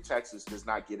University of Texas does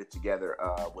not get it together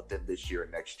within this year or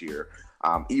next year,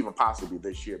 even possibly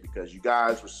this year, because you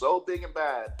guys were so big and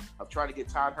bad of trying to get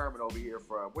Todd Herman over here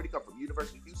from, where did he come from,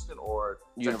 University of Houston or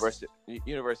University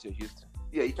of Houston.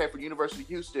 Yeah, he came from University of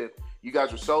Houston. You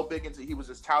guys were so big into, he was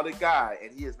this touted guy,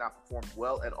 and he has not performed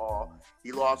well at all.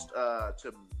 He lost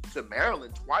to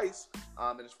Maryland twice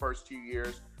in his first 2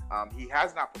 years. He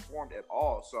has not performed at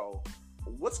all. So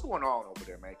what's going on over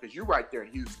there, man? Because you're right there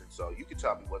in Houston, so you can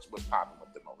tell me what's popping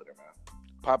with them over there, man.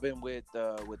 Popping with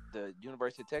the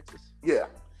University of Texas? Yeah.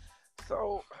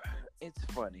 So it's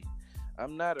funny.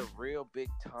 I'm not a real big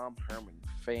Tom Herman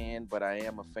fan, but I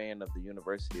am a fan of the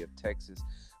University of Texas.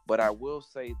 But I will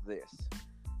say this.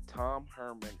 Tom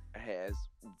Herman has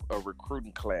a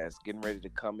recruiting class getting ready to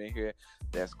come in here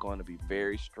that's going to be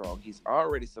very strong. He's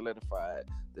already solidified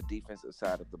the defensive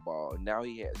side of the ball. And now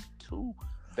he has 2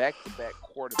 back-to-back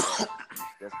quarterbacks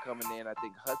that's coming in. I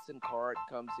think Hudson Card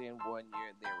comes in 1 year,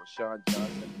 and then Rashawn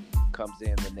Johnson comes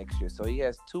in the next year. So he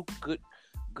has 2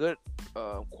 good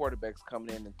quarterbacks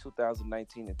coming in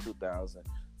 2019 and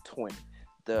 2020.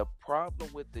 The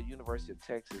problem with the University of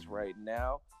Texas right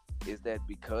now is that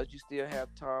because you still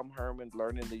have Tom Herman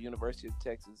learning the University of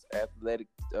Texas athletic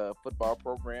football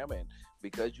program, and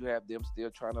because you have them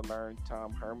still trying to learn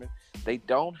Tom Herman, they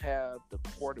don't have the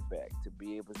quarterback to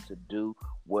be able to do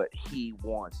what he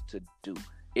wants to do.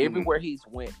 Everywhere he's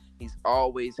went, he's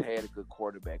always had a good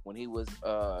quarterback. When he was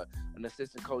an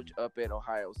assistant coach up at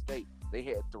Ohio State, they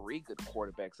had 3 good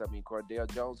quarterbacks. I mean, Cordell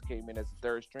Jones came in as a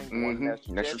third string, won the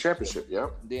national championship.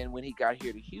 Yep. Then when he got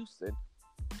here to Houston,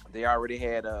 they already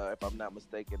had, if I'm not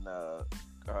mistaken,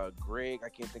 Greg, I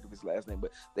can't think of his last name,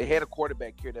 but they had a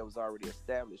quarterback here that was already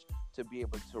established to be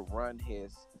able to run the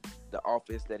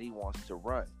offense that he wants to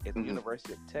run. At the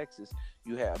University of Texas,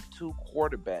 you have 2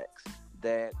 quarterbacks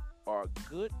that are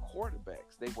good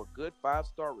quarterbacks. They were good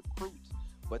 5-star recruits,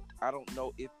 but I don't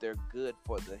know if they're good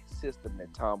for the system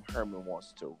that Tom Herman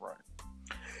wants to run.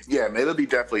 Yeah, man, it'll be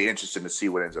definitely interesting to see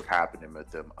what ends up happening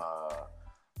with them.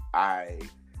 I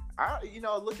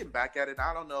looking back at it,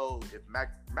 I don't know if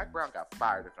Mac Brown got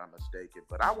fired, if I'm mistaken,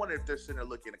 but I wonder if they're sitting there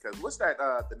looking, because what's that?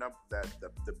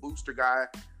 The booster guy.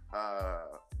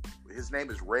 His name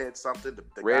is Red something. The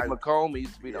Red guy, McComb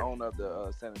used to be the owner of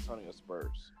the San Antonio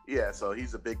Spurs. Yeah, so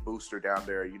he's a big booster down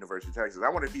there at University of Texas. I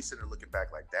wonder if he's sitting there looking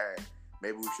back like, dang,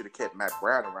 maybe we should have kept Mac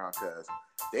Brown around, because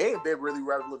they ain't been really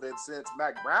relevant since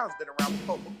Mac Brown's been around with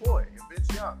Colt McCoy and Vince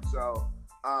Young. So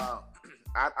I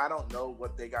don't know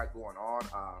what they got going on.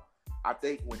 I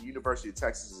think when University of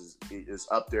Texas is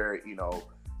up there, in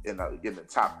the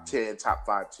top 10, top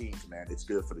 5 teams, man, it's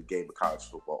good for the game of college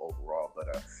football overall.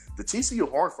 But the TCU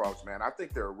Horned Frogs, man, I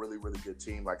think they're a really, really good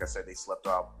team. Like I said, they slept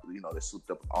up. They slipped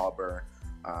up Auburn,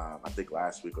 I think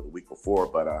last week or the week before.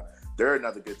 But they're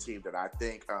another good team that I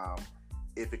think,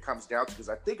 if it comes down to, because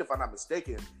I think, if I'm not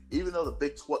mistaken, even though the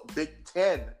Big 12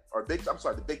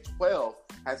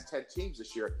 has 10 teams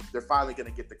this year, they're finally going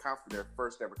to get their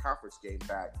first ever conference game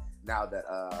back. Now that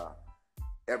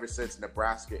ever since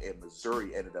Nebraska and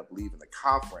Missouri ended up leaving the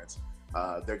conference,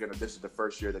 this is the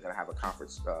first year they're gonna have a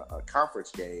conference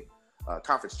game,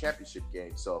 conference championship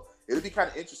game. So it'll be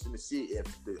kind of interesting to see if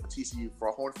the TCU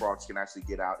Horned Frogs can actually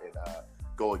get out and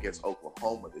go against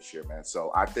Oklahoma this year, man.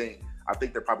 So I think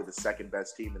they're probably the second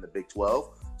best team in the Big 12.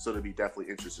 So it'll be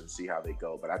definitely interesting to see how they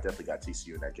go. But I definitely got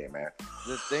TCU in that game, man.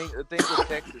 The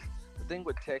thing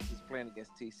with Texas playing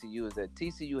against TCU is that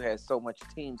TCU has so much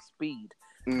team speed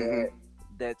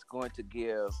that's going to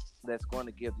give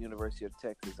the University of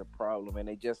Texas a problem. And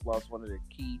they just lost one of their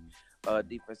key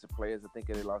defensive players. I think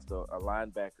they lost a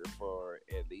linebacker for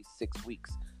at least 6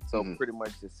 weeks, so pretty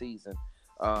much the season,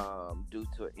 due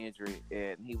to an injury,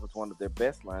 and he was one of their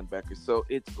best linebackers. So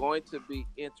it's going to be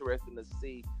interesting to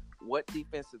see what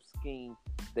defensive scheme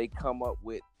they come up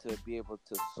with to be able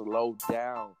to slow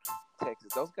down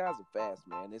Texas. Those guys are fast,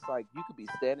 man. It's like you could be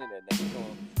standing there next to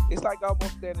him. It's like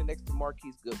almost standing next to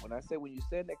Marquise Goodwin. I say when you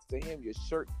stand next to him, your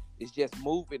shirt is just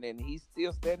moving and he's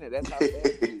still standing there. That's how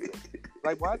fast he is.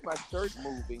 Like, why is my shirt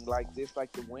moving like this?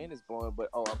 Like the wind is blowing, but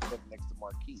I'm standing next to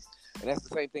Marquise. And that's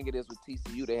the same thing it is with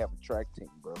TCU. They have a track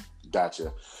team, bro.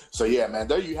 Gotcha. So yeah, man,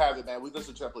 there you have it, man. We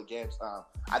listened to a couple of games. I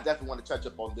definitely want to touch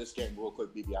up on this game real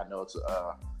quick, BB. I know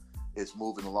it's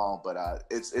moving along, but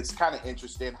it's kind of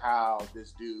interesting how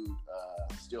this dude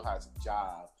still has a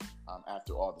job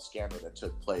after all the scandal that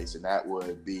took place, and that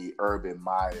would be Urban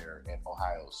Meyer in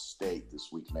Ohio State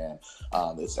this week, man.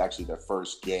 It's actually their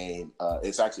first game.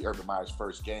 It's actually Urban Meyer's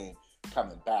first game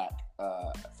coming back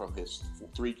from his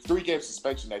three-game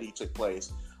suspension that he took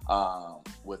place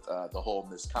with the whole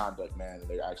misconduct, man. And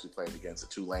they're actually playing against a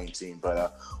Tulane team.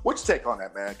 But what's your take on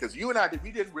that, man? Because you and I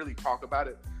we didn't really talk about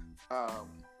it,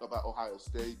 about Ohio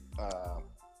State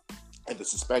and the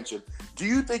suspension. Do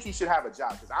you think he should have a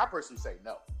job? Because I personally say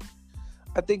no.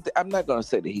 I think that I'm not going to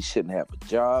say that he shouldn't have a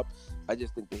job. I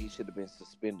just think that he should have been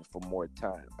suspended for more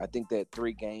time. I think that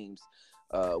 3 games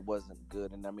wasn't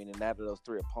good. And I mean, and out of those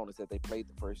 3 opponents that they played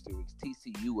the first 3 weeks,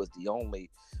 TCU was the only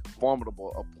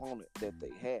formidable opponent that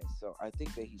they had. So I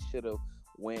think that he should have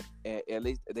went, at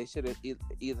least they should have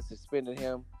either suspended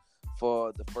him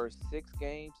for the first 6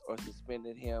 games or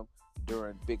suspended him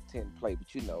during Big Ten play.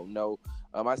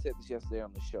 But I said this yesterday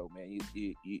on the show, man.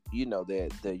 You know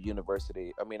that the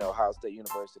university, Ohio State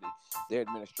University, their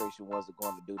administration wasn't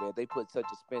going to do that. They put such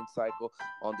a spin cycle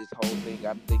on this whole thing.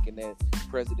 I'm thinking that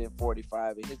President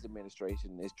 45 and his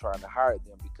administration is trying to hire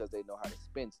them because they know how to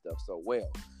spin stuff so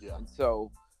well. Yeah. And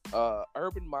so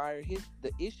Urban Meyer,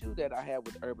 the issue that I have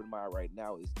with Urban Meyer right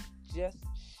now is just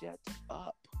shut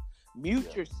up.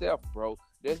 Mute yourself, bro.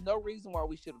 There's no reason why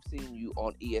we should have seen you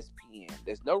on ESPN.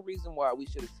 There's no reason why we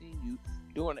should have seen you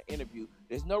doing an interview.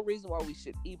 There's no reason why we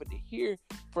should even hear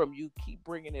from you. Keep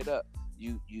bringing it up.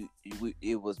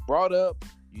 It was brought up.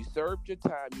 You served your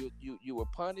time. You were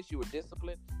punished. You were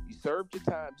disciplined. You served your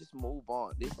time. Just move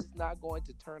on. This is not going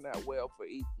to turn out well for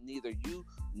neither you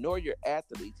nor your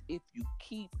athletes if you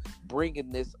keep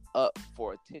bringing this up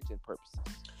for attention purposes.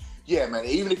 Yeah, man.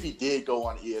 Even if he did go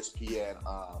on ESPN,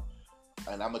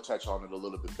 and I'm going to touch on it a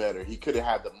little bit better, he could have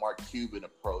had the Mark Cuban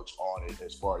approach on it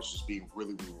as far as just being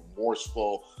really, really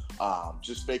remorseful,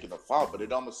 just faking the fault. But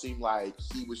it almost seemed like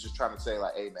he was just trying to say,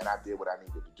 like, hey, man, I did what I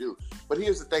needed to do. But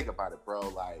here's the thing about it, bro.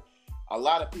 Like, a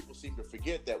lot of people seem to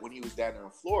forget that when he was down there in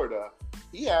Florida,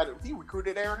 he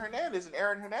recruited Aaron Hernandez, and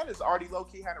Aaron Hernandez already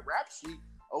low-key had a rap sheet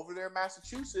over there in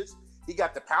Massachusetts. He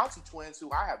got the Pouncey twins,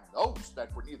 who I have no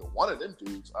respect for neither one of them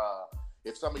dudes.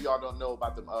 If some of y'all don't know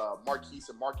about the Marquise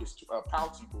and Marcus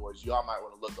Pouncey boys, y'all might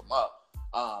want to look them up.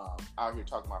 Out here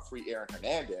talking about free Aaron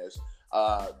Hernandez.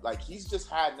 Like, he's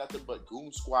just had nothing but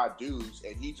goon squad dudes,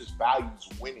 and he just values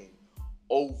winning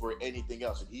over anything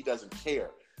else, and he doesn't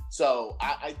care. So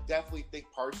I definitely think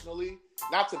personally,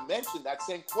 not to mention that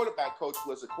same quarterback coach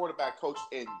was a quarterback coach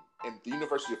in the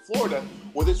University of Florida,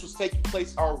 where this was taking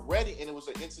place already, and it was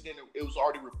an incident. It was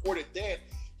already reported then.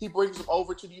 He brings him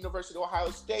over to the University of Ohio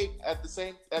State at the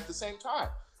same time.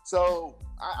 So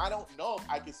I don't know if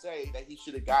I could say that he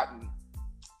should have gotten,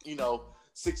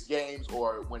 6 games,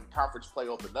 or when conference play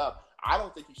opened up. I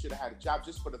don't think he should have had a job,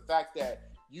 just for the fact that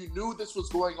you knew this was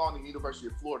going on in the University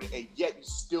of Florida, and yet you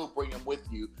still bring him with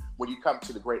you when you come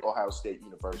to the great Ohio State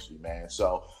University, man.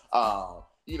 So,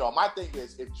 my thing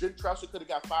is, if Jim Tressel could have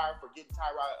got fired for getting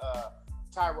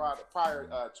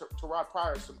Terod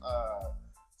Pryor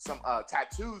some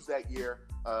tattoos that year,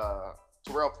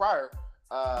 Terrell Pryor,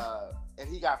 and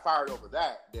he got fired over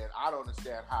that, then I don't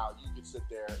understand how you can sit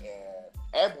there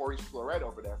and Maurice Clarett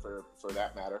over there for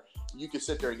that matter. You can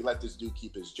sit there and let this dude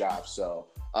keep his job. So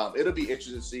it'll be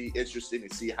interesting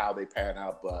to see how they pan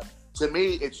out. But to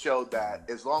me, it showed that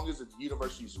as long as the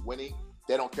university is winning,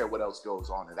 they don't care what else goes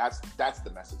on, and that's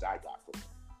the message I got from them.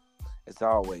 It's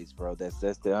always, bro. That's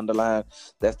the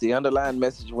underlying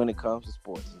message when it comes to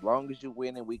sports. As long as you're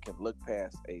winning, we can look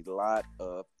past a lot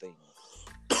of things.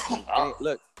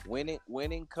 Look,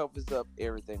 winning covers up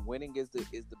everything. Winning is the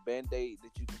Band-Aid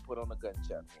that you can put on a gunshot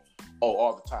wound. Oh,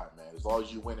 all the time, man. As long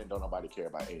as you're winning, don't nobody care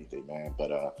about anything, man.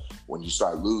 But when you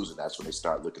start losing, that's when they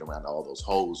start looking around all those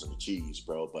holes in the cheese,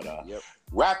 bro. But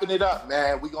Wrapping it up,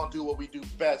 man, we're gonna do what we do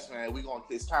best, man.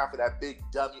 It's time for that Big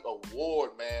Dummy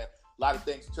Award, man. A lot of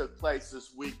things took place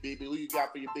this week, BB. Who you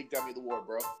got for your Big Dummy Award,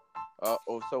 bro?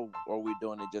 So are we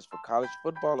doing it just for college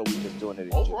football, or are we just doing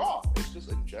it overall? It's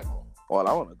just in general. Well,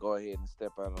 I want to go ahead and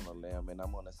step out on a limb, and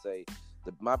I'm going to say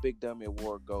my Big Dummy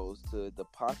Award goes to the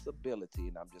possibility,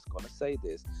 and I'm just going to say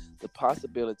this, the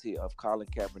possibility of Colin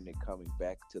Kaepernick coming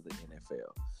back to the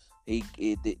NFL.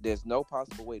 There's no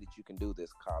possible way that you can do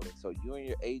this, Colin. So you and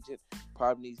your agent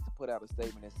probably needs to put out a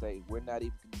statement and say, we're not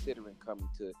even considering coming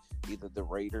to either the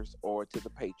Raiders or to the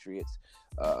Patriots.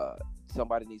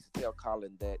 Somebody needs to tell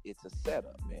Colin that it's a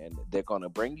setup, man. They're going to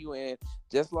bring you in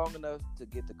just long enough to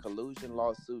get the collusion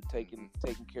lawsuit taken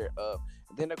care of,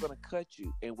 and then they're going to cut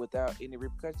you, and without any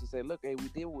repercussions say, look, hey, we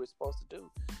did what we were supposed to do.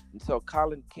 And so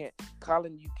Colin,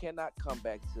 you cannot come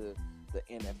back to the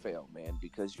NFL, man,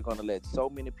 because you're going to let so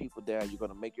many people down. You're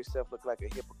going to make yourself look like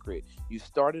a hypocrite. You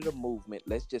started a movement.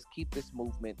 Let's just keep this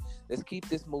movement. Let's keep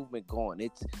this movement going.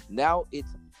 It's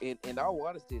in all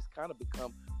honesty, it's kind of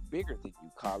become bigger than you,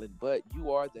 Colin, but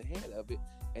you are the head of it.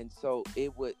 And so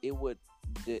it would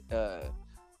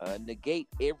negate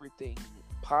everything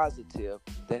positive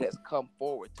that has come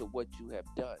forward to what you have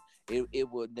done. It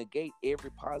will negate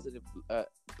every positive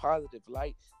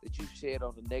light that you've shed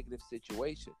on a negative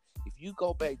situation. If you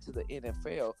go back to the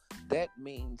NFL, that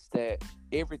means that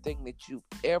everything that you've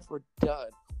ever done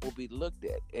will be looked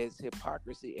at as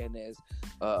hypocrisy and as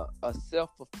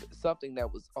something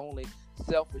that was only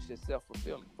selfish and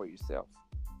self-fulfilling for yourself.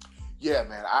 Yeah,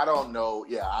 man. I don't know.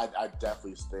 Yeah, I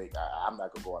definitely think I'm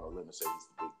not gonna go on a limb and say he's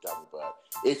the big dummy, but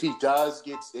if he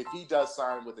does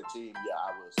sign with the team, yeah,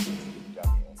 I will say he's the big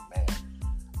dummy. And man,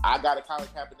 I got a Colin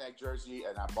Kaepernick jersey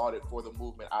and I bought it for the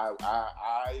movement. I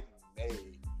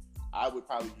would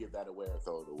probably give that away or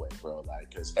throw it away, bro.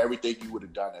 Like, because everything you would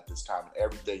have done at this time and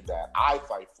everything that I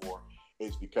fight for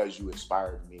is because you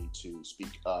inspired me to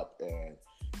speak up and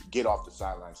get off the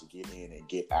sidelines and get in and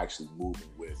get actually moving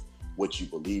with what you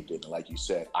believed in. And like you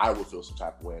said, I would feel some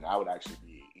type of way, and I would actually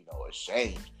be,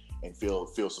 ashamed and feel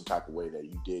some type of way that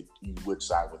you would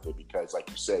side with it, because like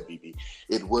you said, BB,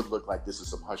 it would look like this is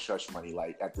some hush hush money.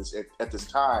 Like at this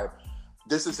time,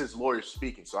 this is his lawyer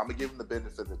speaking, so I'm gonna give him the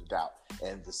benefit of the doubt.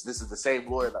 And this is the same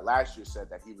lawyer that last year said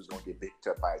that he was gonna get picked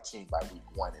up by a team by week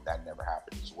 1, and that never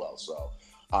happened as well. So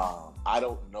I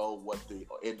don't know what the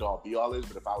end all be all is,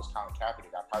 but if I was Colin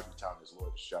Kaepernick, I'd probably be telling his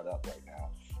lawyer to shut up right now.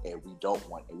 And we don't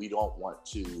want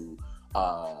to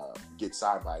get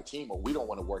signed by a team, or we don't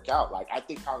want to work out. Like, I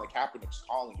think Colin Kaepernick's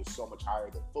calling is so much higher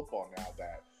than football now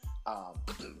that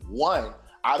one,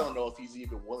 I don't know if he's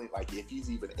even willing, like if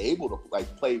he's even able to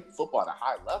like play football at a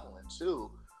high level, and two,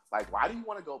 like, why do you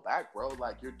want to go back, bro?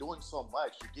 Like, you're doing so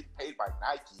much. You're getting paid by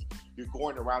Nike. You're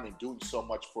going around and doing so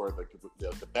much for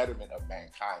the betterment of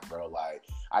mankind, bro. Like,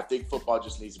 I think football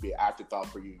just needs to be an afterthought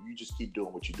for you. You just keep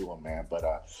doing what you're doing, man. But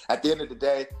at the end of the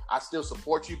day, I still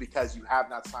support you because you have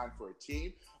not signed for a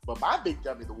team. But my big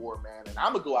dummy, the war, man, and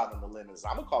I'm going to go out on the limb, is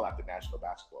I'm going to call out the National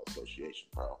Basketball Association,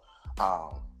 bro.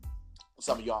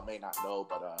 Some of y'all may not know,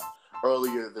 but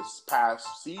earlier this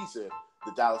past season,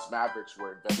 the Dallas Mavericks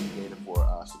were investigated for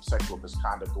some sexual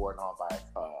misconduct going on by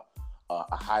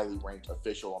a highly ranked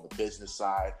official on the business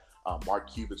side.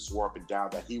 Mark Cuban swore up and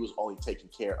down that he was only taking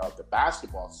care of the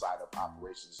basketball side of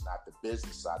operations, not the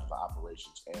business side of the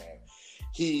operations. And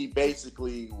he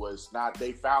basically was not,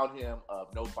 they found him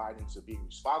of no findings of being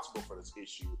responsible for this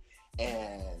issue.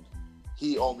 And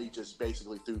he only just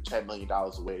basically threw $10 million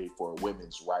away for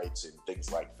women's rights and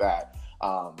things like that.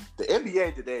 The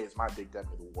NBA today is my big dummy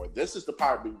of the war. This is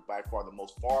probably by far the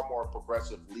far more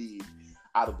progressive league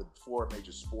out of the 4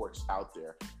 major sports out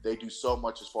there. They do so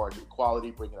much as far as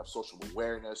equality, bringing up social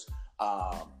awareness,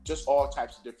 just all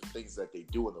types of different things that they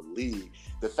do in the league.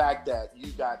 The fact that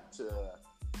you got to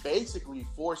basically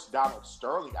force Donald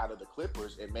Sterling out of the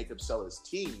Clippers and make him sell his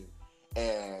team,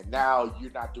 and now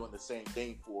you're not doing the same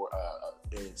thing for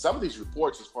in some of these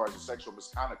reports as far as the sexual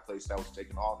misconduct case that was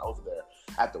taken on over there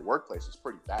at the workplace is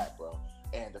pretty bad, bro.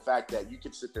 And the fact that you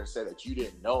can sit there and say that you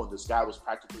didn't know this guy was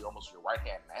practically almost your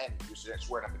right-hand man, and you're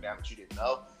swearing up and down that you didn't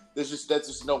know, that's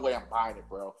just no way I'm buying it,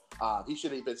 bro. He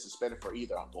should have been suspended for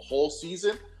either the whole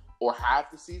season or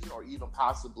half the season, or even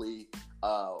possibly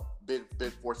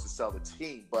been forced to sell the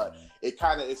team. But it's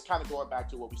kind of going back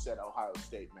to what we said at Ohio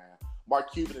State, man.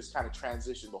 Mark Cuban has kind of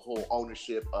transitioned the whole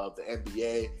ownership of the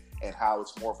NBA and how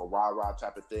it's more of a rah-rah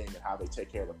type of thing and how they take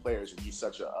care of the players. And he's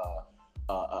such an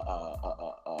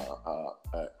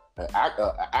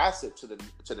asset to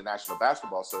the National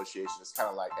Basketball Association. It's kind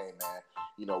of like, hey, man,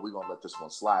 we're going to let this one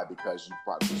slide because you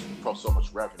brought so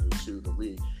much revenue to the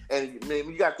league. And, man,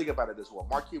 you got to think about it this way.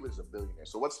 Mark Cuban is a billionaire.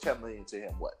 So what's $10 million to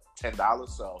him? What, $10?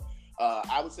 So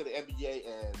I would say the NBA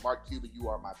and Mark Cuban, you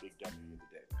are my big dummy of the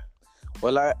day, man.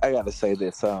 Well, I gotta say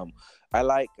this. I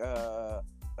like the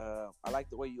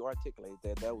way you articulate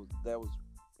that. That was,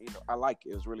 I like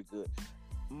it. It was really good.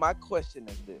 My question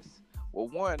is this. Well,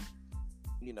 one,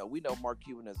 we know Mark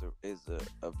Cuban is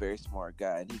a very smart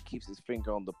guy, and he keeps his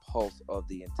finger on the pulse of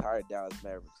the entire Dallas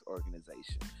Mavericks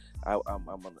organization. I'm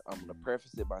gonna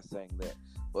preface it by saying that.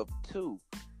 But two,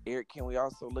 Eric, can we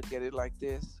also look at it like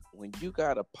this? When you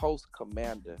got a post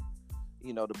commander,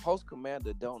 the post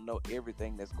commander don't know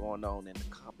everything that's going on in the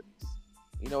companies.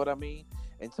 You know what I mean?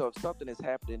 And so if something is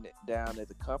happening down at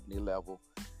the company level,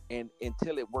 and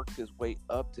until it works its way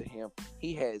up to him,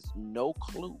 he has no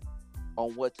clue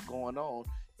on what's going on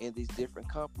in these different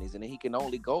companies. And he can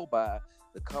only go by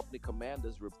the company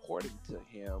commanders reporting to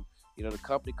him, the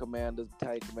company commanders,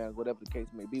 battalion commanders, whatever the case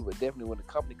may be. But definitely when the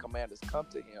company commanders come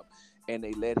to him and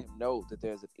they let him know that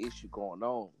there's an issue going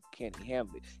on, can he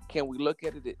handle it? Can we look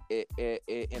at it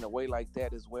in a way like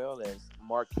that as well, as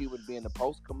Mark Cuban being the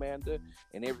post commander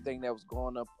and everything that was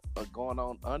going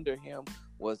on under him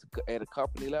was at a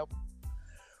company level?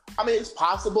 I mean, it's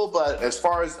possible, but as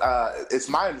far as it's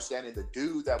my understanding, the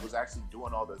dude that was actually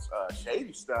doing all this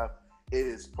shady stuff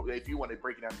is, if you want to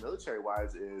break it down military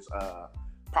wise, is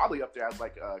probably up there as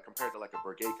like compared to like a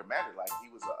brigade commander. Like he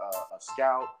was a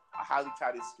scout, a highly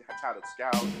touted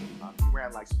scout. He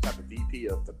ran like some type of VP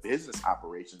of the business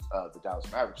operations of the Dallas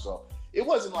Mavericks. So it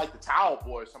wasn't like the Towel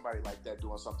Boy or somebody like that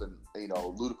doing something, you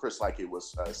know, ludicrous like it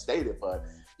was stated. But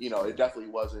you know, it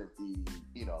definitely wasn't the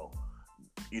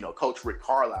Coach Rick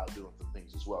Carlisle doing some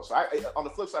things as well. So on the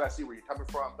flip side, I see where you're coming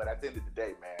from. But at the end of the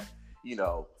day, man, you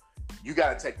know, you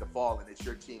got to take the fall, and it's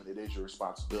your team, and it is your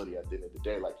responsibility at the end of the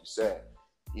day, like you said.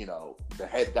 You know,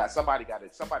 somebody's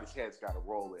head's got to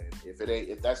roll in.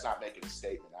 If that's not making a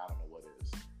statement, I don't know what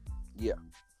is. Yeah.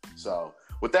 So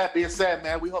with that being said,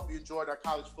 man, we hope you enjoyed our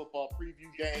college football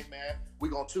preview game, man. We're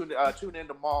gonna tune in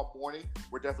tomorrow morning.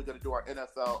 We're definitely gonna do our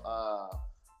NFL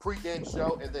pregame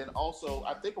show, and then also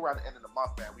I think around the end of the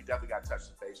month, man, we definitely got to touch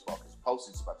some baseball because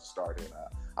postseason's about to start. And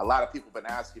a lot of people have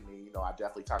been asking me. You know, I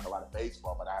definitely talk a lot of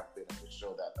baseball, but I haven't been able to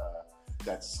show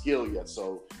that skill yet.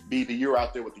 So, BB, you're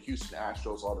out there with the Houston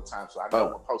Astros all the time, so I know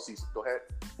when postseason. Go ahead.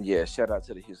 Yeah, shout out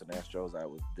to the Houston Astros. I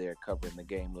was there covering the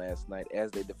game last night as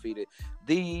they defeated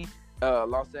the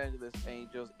Los Angeles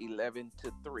Angels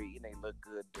 11-3, and they look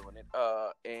good doing it.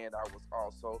 And I was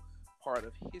also part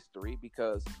of history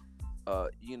because,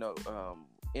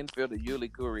 infielder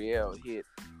Yuli Gurriel hit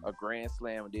a grand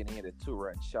slam and then he hit a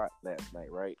 2-run shot last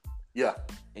night, right? Yeah.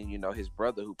 And his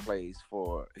brother Lunis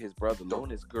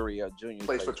Gurriel Jr.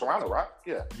 plays for Toronto, right?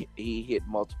 Yeah. He hit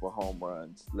multiple home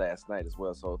runs last night as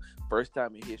well. So first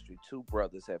time in history, two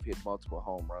brothers have hit multiple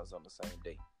home runs on the same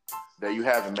day. There you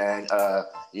have it, man.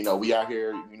 We out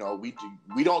here,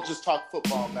 we don't just talk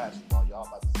football and basketball. Y'all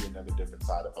about to see another different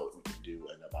side of what we can do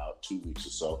in about 2 weeks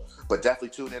or so. But definitely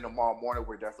tune in tomorrow morning.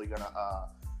 We're definitely gonna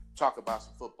talk about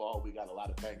some football. We got a lot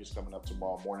of bangers coming up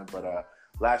tomorrow morning. But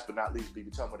last but not least,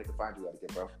 BB, tell them where they can find you at again,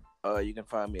 bro. You can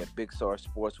find me at Big Sarge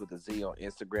Sports with a Z on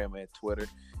Instagram and Twitter.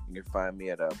 You can find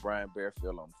me at Brian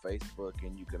Bearfield on Facebook,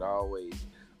 and you can always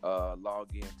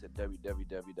log in to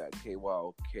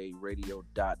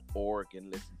www.kyokradio.org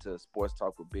and listen to Sports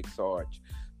Talk with Big Sarge,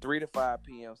 3 to 5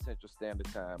 p.m. Central Standard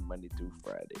Time, Monday through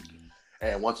Friday.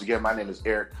 And once again, my name is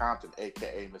Eric Compton,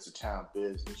 a.k.a. Mr. Town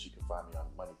Business. You can find me on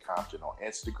Money Compton on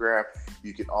Instagram.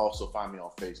 You can also find me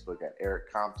on Facebook at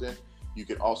Eric Compton. You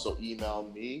can also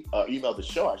email the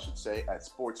show, I should say, at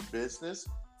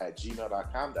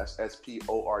sportsbusiness@gmail.com. That's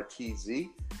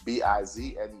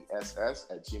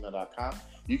sportzbusiness@gmail.com.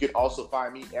 You can also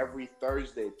find me every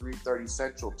Thursday, 3:30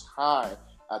 Central Time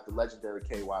at the legendary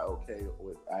KYOK.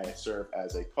 I serve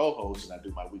as a co-host, and I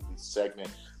do my weekly segment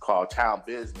called Town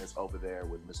Business over there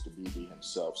with Mr. BB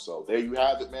himself. So there you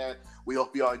have it, man. We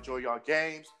hope y'all enjoy y'all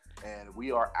games, and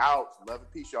we are out. Love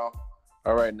and peace, y'all.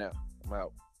 All right, now, I'm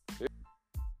out.